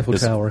heading to the Eiffel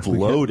is Tower.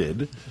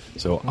 floated.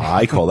 So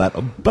I call that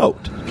a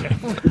boat.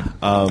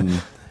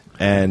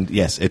 And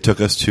yes, it took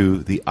us to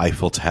the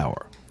Eiffel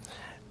Tower,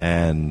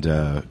 and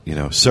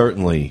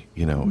certainly,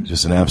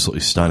 just an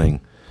absolutely stunning.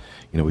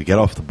 We get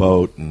off the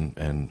boat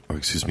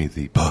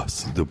the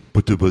bus,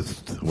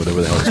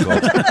 whatever the hell it's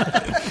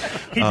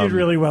called. He did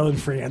really well in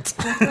France.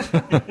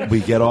 We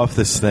get off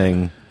this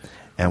thing,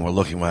 and we're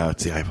looking out at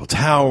the Eiffel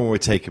Tower, and we're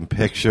taking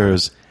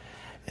pictures,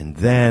 and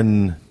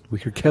then, We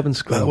hear Kevin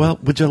scream. well,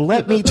 would you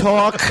let me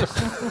talk?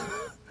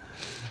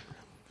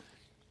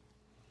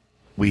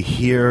 We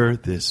hear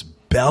this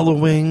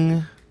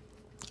bellowing,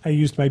 I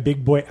used my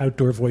big boy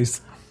outdoor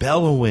voice.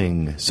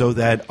 so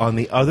that on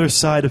the other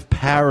side of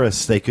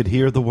Paris they could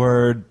hear the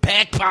word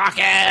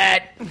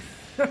pickpocket.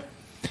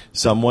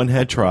 Someone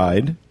had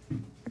tried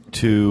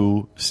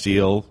to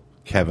steal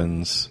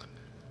Kevin's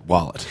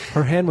wallet.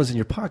 Her hand was in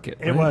your pocket.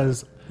 It right?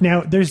 was.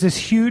 Now, there's this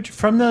huge,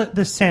 from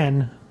the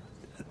Seine,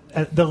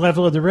 at the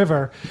level of the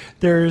river,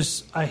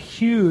 there's a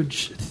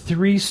huge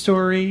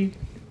 3-story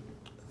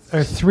or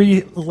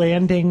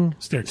 3-landing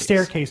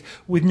staircase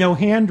with no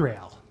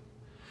handrail.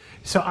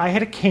 So I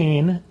had a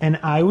cane, and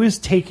I was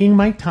taking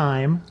my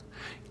time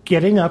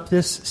getting up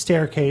this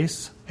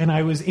staircase, and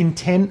I was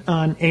intent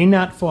on,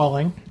 not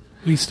falling.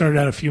 We started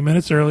out a few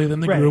minutes earlier than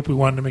the Right. group. We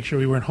wanted to make sure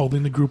we weren't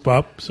holding the group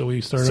up, so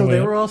we started So away they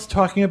up. were all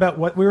talking about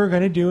what we were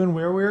going to do and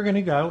where we were going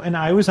to go, and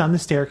I was on the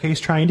staircase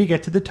trying to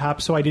get to the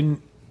top, so I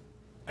didn't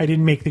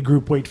make the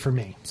group wait for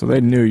me. So they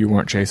knew you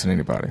weren't chasing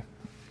anybody.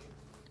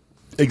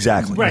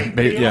 Exactly. Right.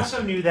 They- They yeah.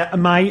 also knew that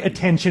my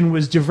attention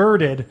was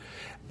diverted,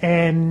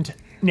 and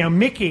Now,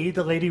 Mickey,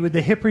 the lady with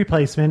the hip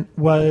replacement,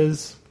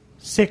 was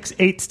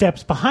 6-8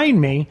 steps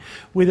behind me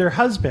with her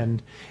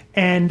husband.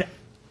 And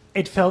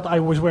it felt I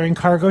was wearing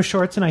cargo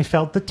shorts, and I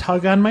felt the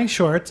tug on my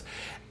shorts.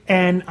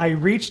 And I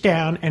reached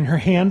down, and her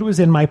hand was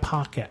in my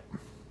pocket.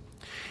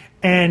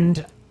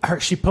 And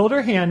she pulled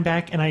her hand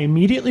back, and I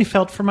immediately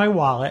felt for my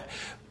wallet.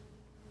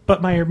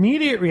 But my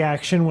immediate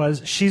reaction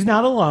was, she's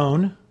not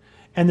alone,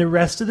 and the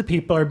rest of the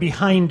people are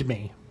behind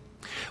me.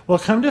 Well,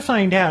 come to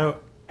find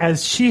out,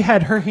 as she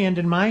had her hand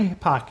in my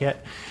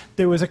pocket,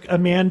 there was a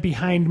man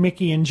behind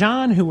Mickey and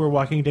John who were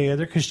walking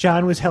together because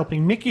John was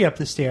helping Mickey up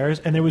the stairs,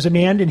 and there was a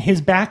man in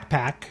his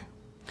backpack.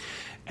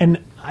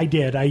 And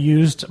I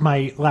used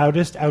my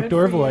loudest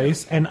outdoor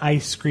voice, and I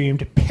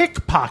screamed,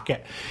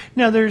 pickpocket.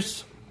 Now,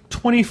 there's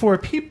 24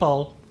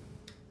 people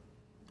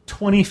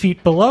 20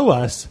 feet below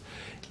us,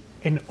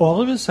 and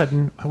all of a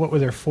sudden, what were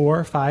there, 4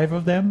 or 5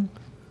 of them?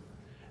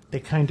 They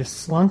kind of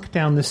slunk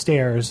down the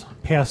stairs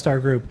past our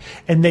group,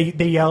 and they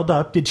yelled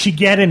up, did she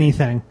get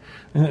anything?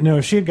 No,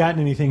 if she had gotten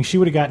anything, she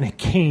would have gotten a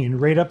cane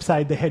right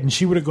upside the head, and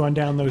she would have gone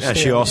down those stairs.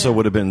 She also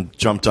would have been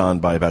jumped on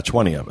by about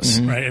 20 of us.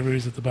 Right,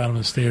 everybody's at the bottom of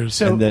the stairs.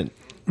 So, and then,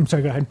 I'm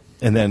sorry, go ahead.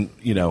 And then,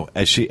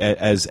 as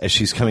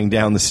she's coming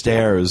down the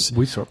stairs,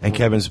 and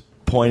Kevin's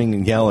pointing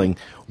and yelling,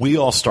 we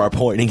all start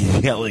pointing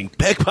and yelling,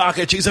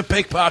 pickpocket, she's a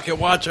pickpocket,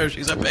 watch her,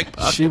 she's a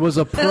pickpocket. She was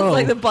a pro. It's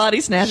like the body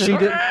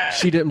snatcher.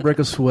 She didn't break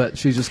a sweat.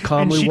 She just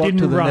calmly walked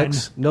to the run.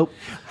 next. Nope.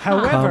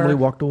 However, calmly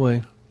walked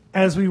away.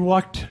 As we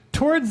walked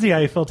towards the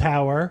Eiffel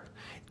Tower,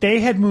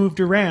 they had moved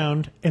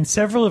around, and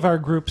several of our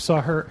group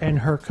saw her and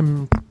her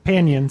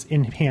companions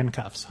in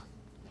handcuffs.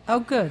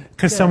 Oh, good.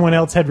 Because someone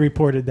else had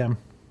reported them.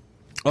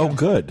 Oh,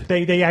 good.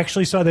 They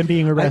actually saw them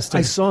being arrested.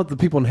 I saw the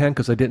people in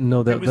handcuffs. I didn't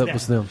know that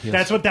was them. Yes.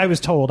 That's what I was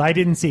told. I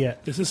didn't see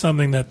it. This is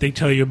something that they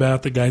tell you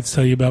about, the guides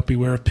tell you about,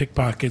 beware of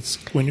pickpockets.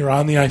 When you're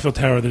on the Eiffel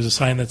Tower, there's a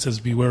sign that says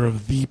beware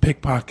of the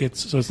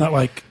pickpockets. So it's not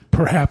like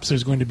perhaps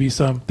there's going to be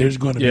some. There's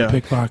going to be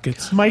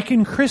pickpockets. Mike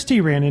and Christy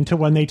ran into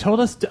one. They told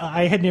us,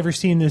 I had never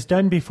seen this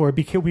done before,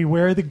 because we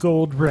wear the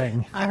gold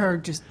ring.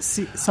 I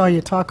saw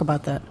you talk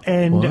about that.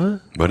 And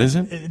what is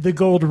it? The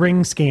gold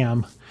ring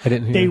scam. I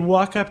didn't hear. They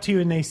walk up to you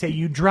and they say,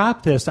 you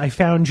dropped this, I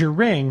found your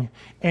ring.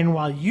 And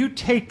while you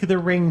take the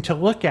ring to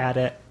look at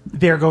it,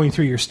 they're going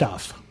through your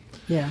stuff.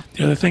 Yeah.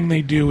 The other thing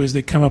they do is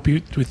they come up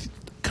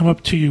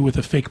to you with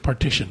a fake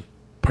petition.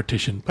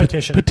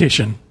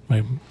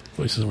 My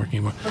voice isn't working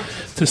anymore.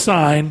 To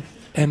sign,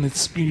 and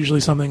it's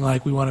usually something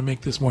like, we want to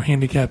make this more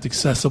handicapped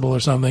accessible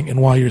or something.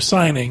 And while you're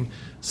signing,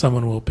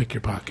 someone will pick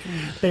your pocket.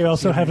 They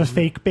also have a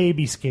fake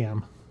baby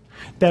scam.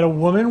 That a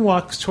woman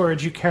walks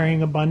towards you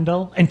carrying a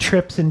bundle and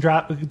trips and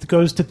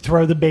goes to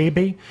throw the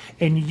baby,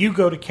 and you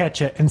go to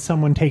catch it, and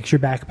someone takes your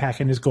backpack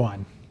and is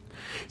gone.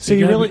 So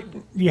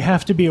you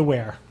have to be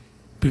aware.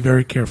 Be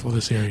very careful of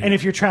this area. And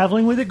if you're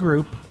traveling with a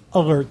group,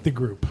 alert the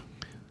group.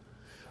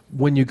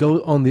 When you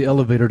go on the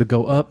elevator to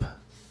go up,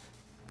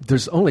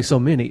 there's only so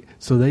many,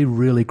 so they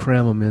really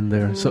cram them in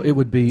there. So it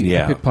would be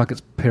a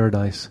pickpocket's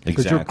paradise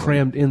because you're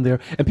crammed in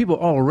there, and people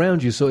all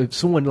around you. So if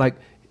someone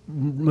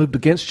moved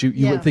against you,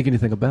 you wouldn't think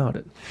anything about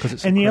it.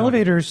 And the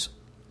elevators,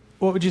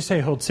 what would you say,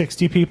 hold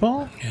 60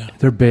 people? Yeah.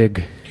 They're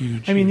big.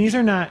 Huge. I mean, these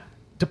are not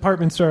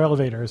department store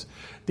elevators.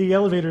 The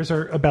elevators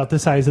are about the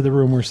size of the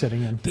room we're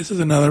sitting in. This is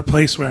another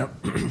place where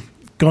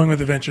going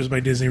with Adventures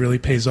by Disney really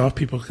pays off.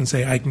 People can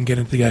say, I can get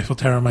into the Eiffel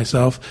Tower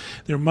myself.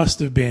 There must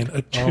have been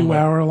a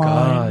 2-hour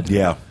line.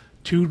 Yeah.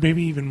 2,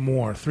 maybe even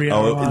more,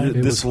 3-hour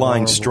line. This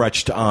line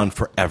stretched on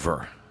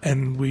forever.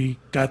 And we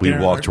got there.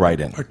 We walked right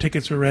in. Our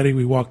tickets were ready.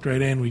 We walked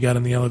right in. We got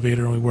in the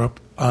elevator, and we were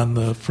up on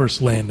the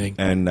first landing.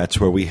 And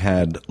that's where we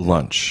had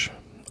lunch.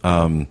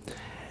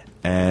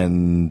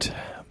 And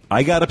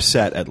I got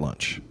upset at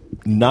lunch.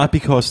 Not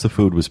because the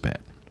food was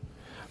bad,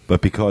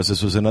 but because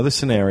this was another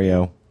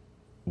scenario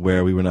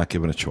where we were not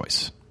given a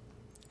choice.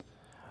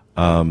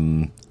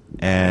 And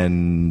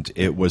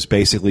it was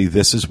basically,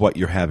 this is what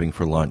you're having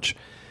for lunch.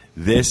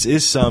 This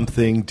is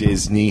something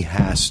Disney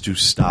has to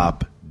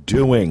stop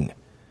doing.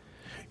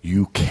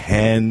 You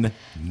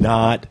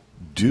cannot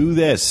do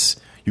this.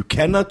 You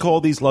cannot call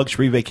these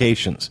luxury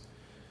vacations.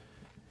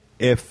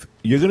 If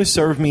you're going to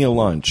serve me a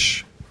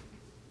lunch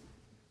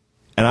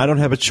and I don't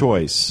have a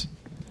choice,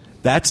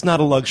 that's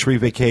not a luxury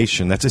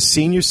vacation. That's a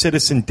senior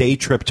citizen day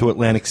trip to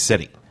Atlantic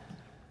City.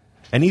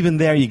 And even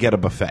there you get a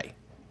buffet.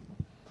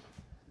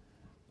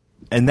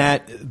 And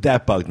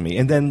that bugged me.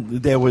 And then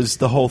there was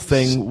the whole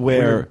thing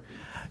where,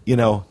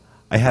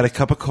 I had a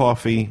cup of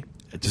coffee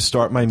to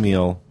start my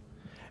meal.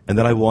 And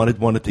then I wanted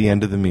one at the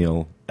end of the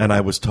meal, and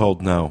I was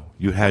told, no,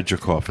 you had your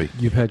coffee.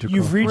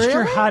 You've reached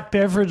your hot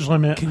beverage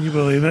limit. Can you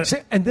believe it?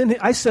 And then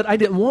I said I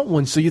didn't want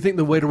one, so you think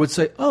the waiter would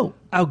say, oh,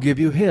 I'll give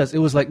you his. It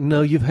was like,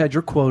 no, you've had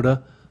your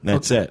quota.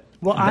 That's it.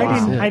 Well,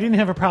 I didn't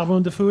have a problem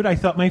with the food. I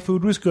thought my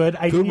food was good.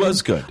 Food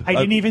was good. I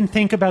didn't even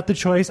think about the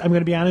choice. I'm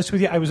going to be honest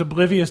with you. I was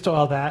oblivious to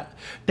all that.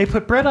 They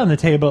put bread on the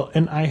table,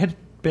 and I had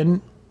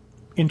been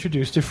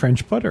introduced to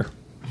French butter.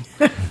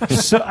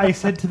 So I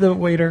said to the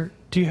waiter,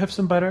 do you have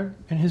some butter?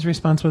 And his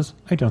response was,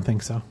 I don't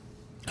think so.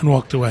 And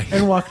walked away.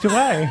 It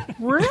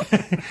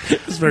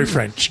was very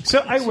French.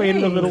 So I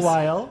waited a little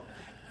while,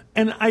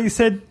 and I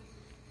said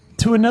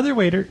to another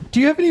waiter, "Do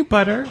you have any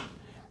butter?"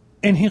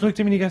 And he looked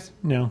at me and he goes,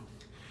 "No,"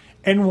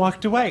 and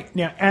walked away.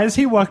 Now, as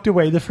he walked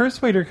away, the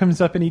first waiter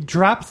comes up and he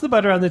drops the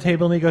butter on the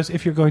table and he goes,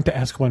 "If you're going to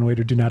ask one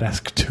waiter, do not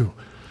ask two.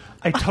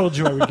 I told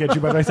you I would get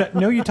you butter." I said,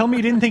 "No, you told me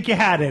you didn't think you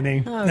had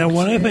any." Now,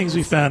 one of the things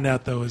we found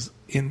out, though, is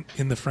in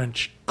the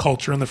French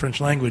culture and the French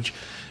language,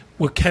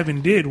 what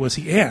Kevin did was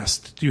he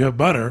asked, "Do you have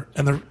butter?"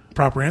 And the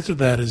proper answer to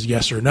that is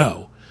yes or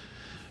no.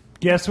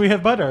 Yes, we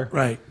have butter.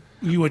 Right.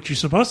 What you're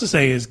supposed to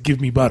say is "give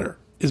me butter,"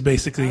 is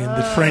basically in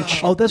the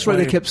French. Oh, that's right.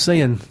 They way. kept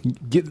saying,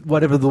 "Get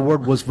whatever the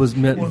word was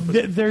meant."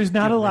 There's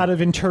not a lot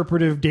of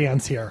interpretive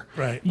dance here.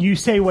 Right. You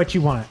say what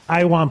you want.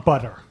 I want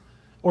butter.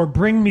 Or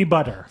bring me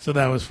butter. So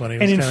that was funny.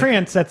 It And was in kinda-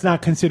 France, that's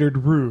not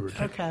considered rude.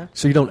 Okay.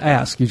 So you don't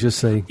ask; you just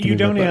say, "Give You me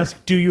don't that butter."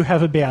 ask, do you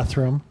have a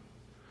bathroom?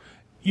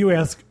 You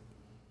ask,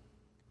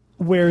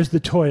 where's the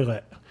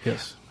toilet?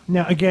 Yes.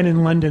 Now, again,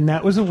 in London,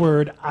 that was a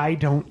word I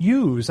don't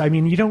use. I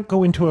mean, you don't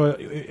go into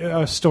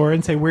a store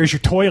and say, "Where's your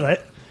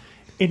toilet?"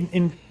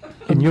 In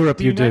Europe,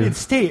 the you do. United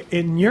States.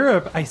 In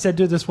Europe, I said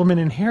to this woman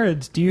in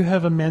Harrods, "Do you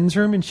have a men's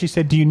room?" And she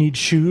said, "Do you need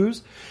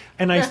shoes?"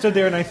 And I stood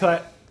there and I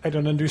thought, I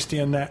don't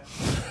understand that.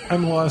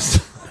 I'm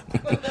lost.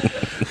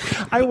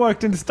 I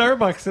walked into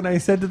Starbucks and I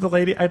said to the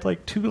lady, "I'd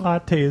like 2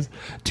 lattes,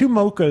 2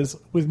 mochas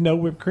with no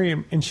whipped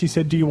cream." And she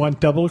said, "Do you want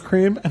double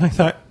cream?" And I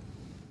thought,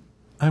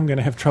 I'm going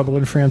to have trouble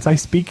in France. I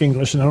speak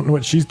English and I don't know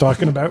what she's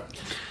talking about.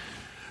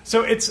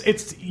 So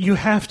it's you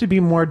have to be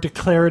more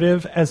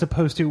declarative as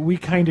opposed to we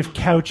kind of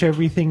couch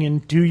everything in,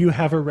 "Do you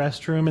have a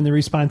restroom?" And the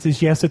response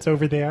is, "Yes, it's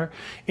over there."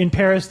 In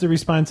Paris, the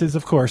response is,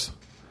 "Of course,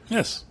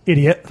 Yes.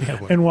 idiot,"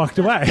 well. and walked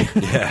away.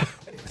 Yeah.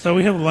 So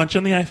we have lunch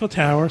on the Eiffel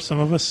Tower. Some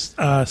of us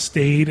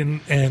stayed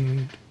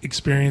and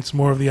experienced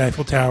more of the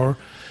Eiffel Tower.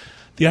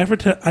 The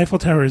Eiffel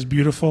Tower is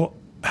beautiful.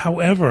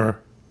 However,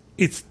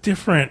 it's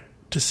different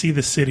to see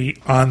the city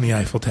on the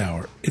Eiffel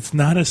Tower. It's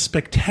not as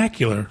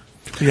spectacular.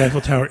 The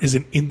Eiffel Tower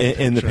isn't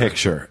in the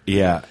picture.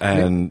 Yeah,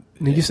 and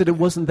Now, you said it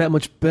wasn't that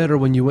much better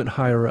when you went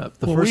higher up.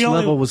 The Well, first we only-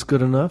 level was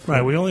good enough.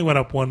 Right, we only went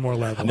up one more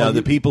level. now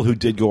the people who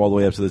did go all the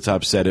way up to the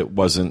top said it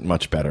wasn't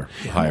much better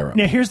higher up.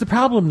 Now, here's the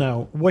problem,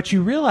 though. What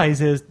you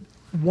realize is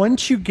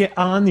once you get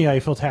on the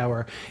Eiffel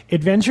Tower,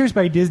 Adventures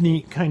by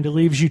Disney kind of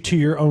leaves you to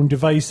your own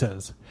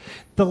devices.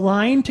 The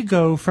line to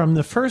go from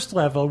the first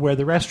level where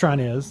the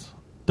restaurant is,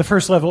 the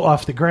first level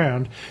off the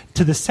ground,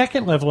 to the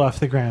second level off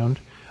the ground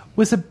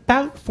was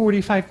about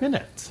 45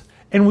 minutes.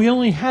 And we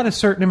only had a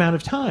certain amount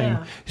of time.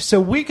 Yeah. So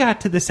we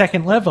got to the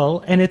second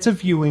level, and it's a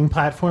viewing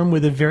platform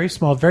with a very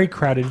small, very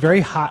crowded,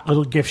 very hot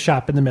little gift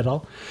shop in the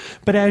middle.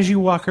 But as you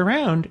walk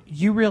around,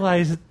 you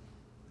realize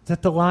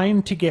that the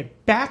line to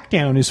get back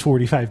down is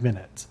 45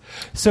 minutes.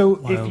 So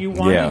if you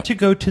wanted Yeah. to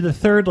go to the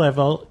third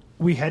level,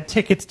 we had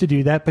tickets to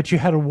do that, but you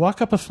had to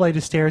walk up a flight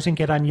of stairs and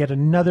get on yet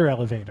another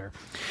elevator.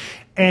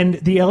 And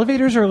the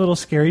elevators are a little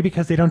scary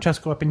because they don't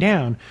just go up and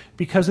down.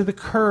 Because of the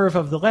curve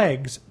of the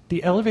legs,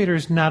 the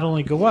elevators not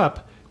only go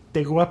up,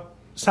 they go up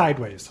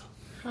sideways.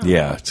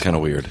 Yeah, it's kind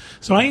of weird.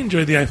 So I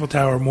enjoyed the Eiffel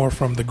Tower more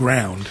from the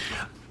ground.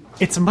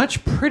 It's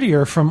much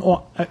prettier from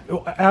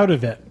out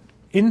of it.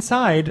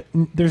 Inside,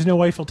 there's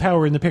no Eiffel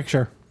Tower in the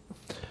picture.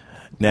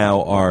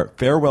 Now, our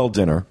farewell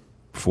dinner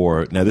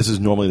now this is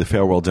normally the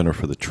farewell dinner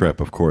for the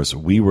trip, of course.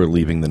 We were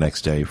leaving the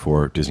next day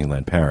for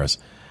Disneyland Paris,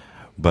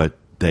 but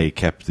they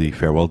kept the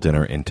farewell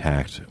dinner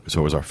intact. So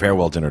it was our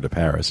farewell dinner to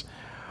Paris.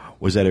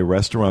 Was at a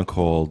restaurant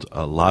called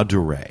La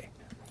Durée.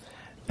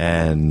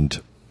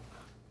 And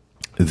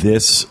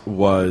this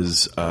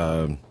was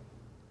a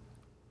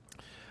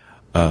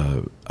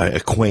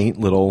quaint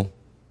little,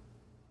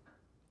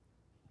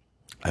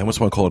 I almost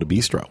want to call it a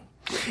bistro.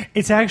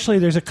 It's actually,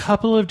 there's a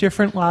couple of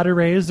different La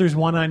Durees. There's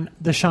one on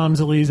the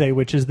Champs-Elysees,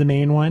 which is the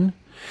main one.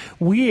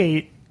 We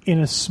ate in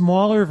a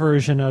smaller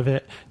version of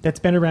it that's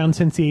been around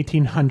since the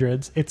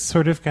 1800s. It's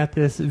sort of got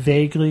this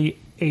vaguely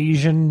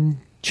Asian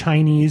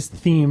Chinese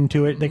theme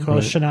to it. They call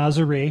it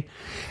Chinoiserie.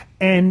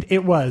 And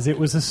it was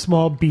a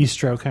small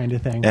bistro kind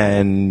of thing.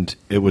 And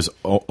it was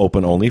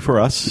open only for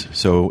us,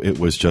 so it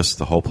was just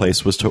the whole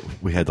place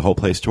we had the whole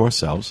place to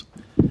ourselves.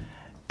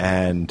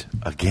 And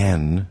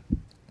again,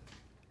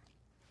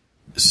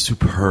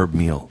 superb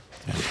meal.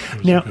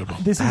 Now,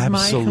 this is my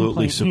Absolutely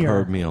complaint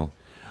superb here. meal.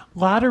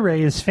 La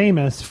Durée is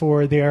famous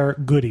for their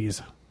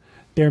goodies,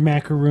 their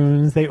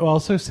macaroons. They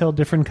also sell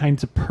different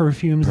kinds of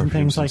perfumes and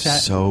things like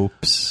that.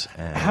 Soaps.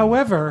 And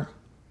However,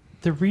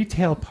 the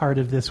retail part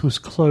of this was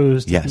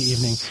closed Yes. in the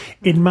evening.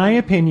 In my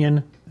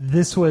opinion,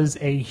 this was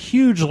a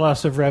huge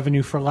loss of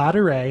revenue for La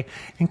Durée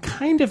and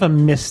kind of a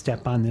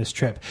misstep on this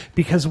trip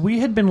because we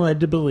had been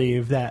led to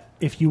believe that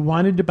if you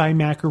wanted to buy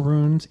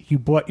macaroons, you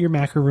bought your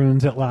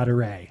macaroons at La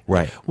Durée.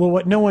 Right. Well,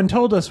 what no one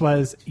told us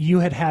was you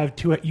would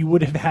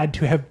have had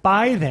to have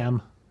buy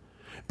them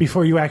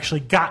before you actually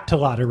got to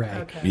La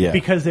Durée. Okay. Yeah.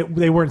 Because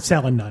they weren't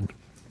selling none.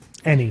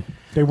 Any.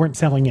 They weren't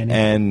selling any.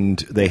 And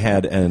they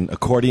had an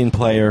accordion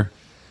player.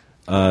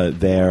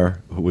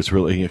 there who was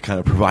really kind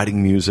of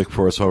providing music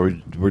for us while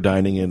we're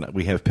dining in.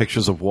 We have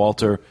pictures of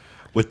Walter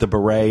with the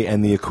beret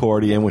and the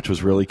accordion, which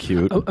was really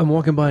cute. I'm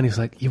walking by and he's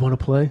like, "You want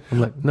to play?" I'm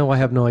like, "No, I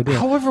have no idea."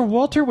 However,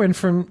 Walter went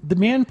from the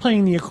man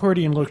playing the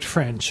accordion looked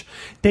French.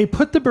 They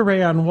put the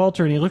beret on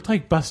Walter, and he looked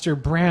like Buster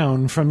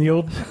Brown from the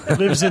old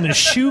Lives in a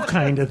Shoe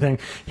kind of thing.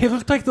 He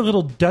looked like the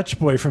little Dutch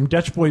boy from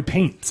Dutch Boy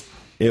Paints.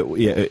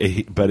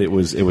 But it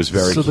was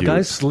very So cute. the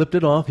guy slipped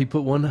it off. He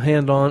put one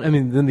hand on.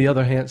 then the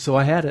other hand. So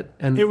I had it,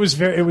 and It was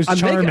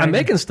charming. I'm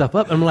making stuff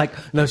up. I'm like,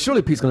 no,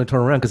 surely Pete's going to turn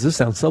around because this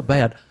sounds so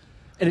bad.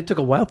 And it took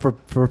a while for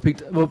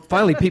Pete. Well,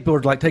 finally, people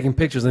were like taking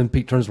pictures, and then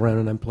Pete turns around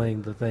and I'm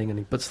playing the thing, and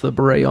he puts the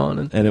beret on,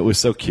 and it was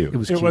so cute. It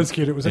was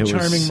cute. It was a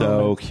charming so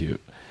moment.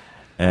 cute,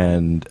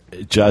 and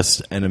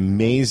just an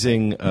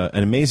amazing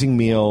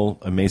meal,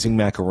 amazing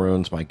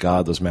macaroons. My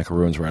God, those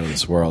macaroons were out of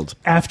this world.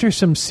 After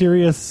some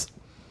serious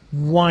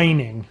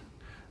whining,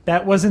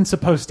 that wasn't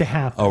supposed to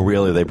happen. Oh,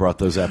 really? They brought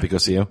those out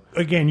because of you?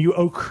 Again, you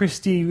owe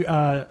Christy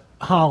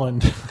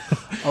Holland,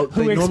 Oh,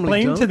 who they normally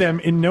explained don't? to them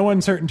in no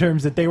uncertain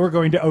terms that they were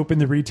going to open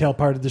the retail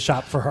part of the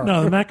shop for her.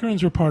 No, the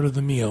macaroons were part of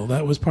the meal.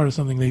 That was part of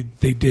something they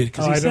did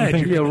because Oh, he I don't said,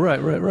 think- you're Yeah,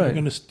 gonna, right.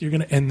 You're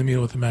going to end the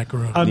meal with a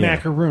macaroon. A Yeah.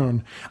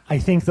 macaroon. I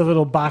think the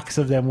little box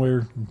of them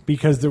were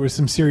because there was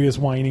some serious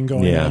whining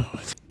going Yeah, on.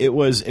 it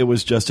was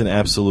just an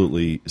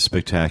absolutely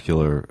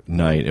spectacular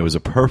night. It was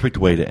a perfect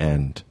way to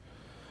end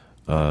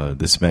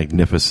this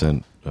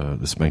magnificent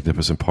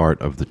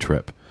part of the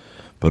trip.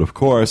 But of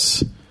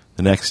course,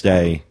 the next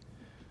day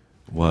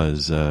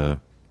was our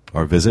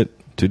visit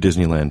to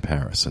Disneyland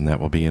Paris, and that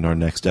will be in our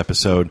next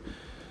episode.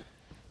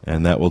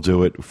 And that will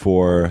do it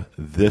for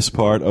this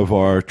part of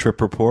our trip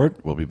report.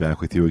 We'll be back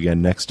with you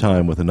again next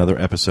time with another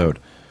episode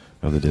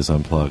of the Diz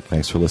Unplugged.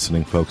 Thanks for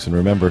listening, folks, and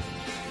remember,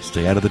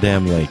 stay out of the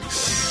damn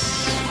lakes.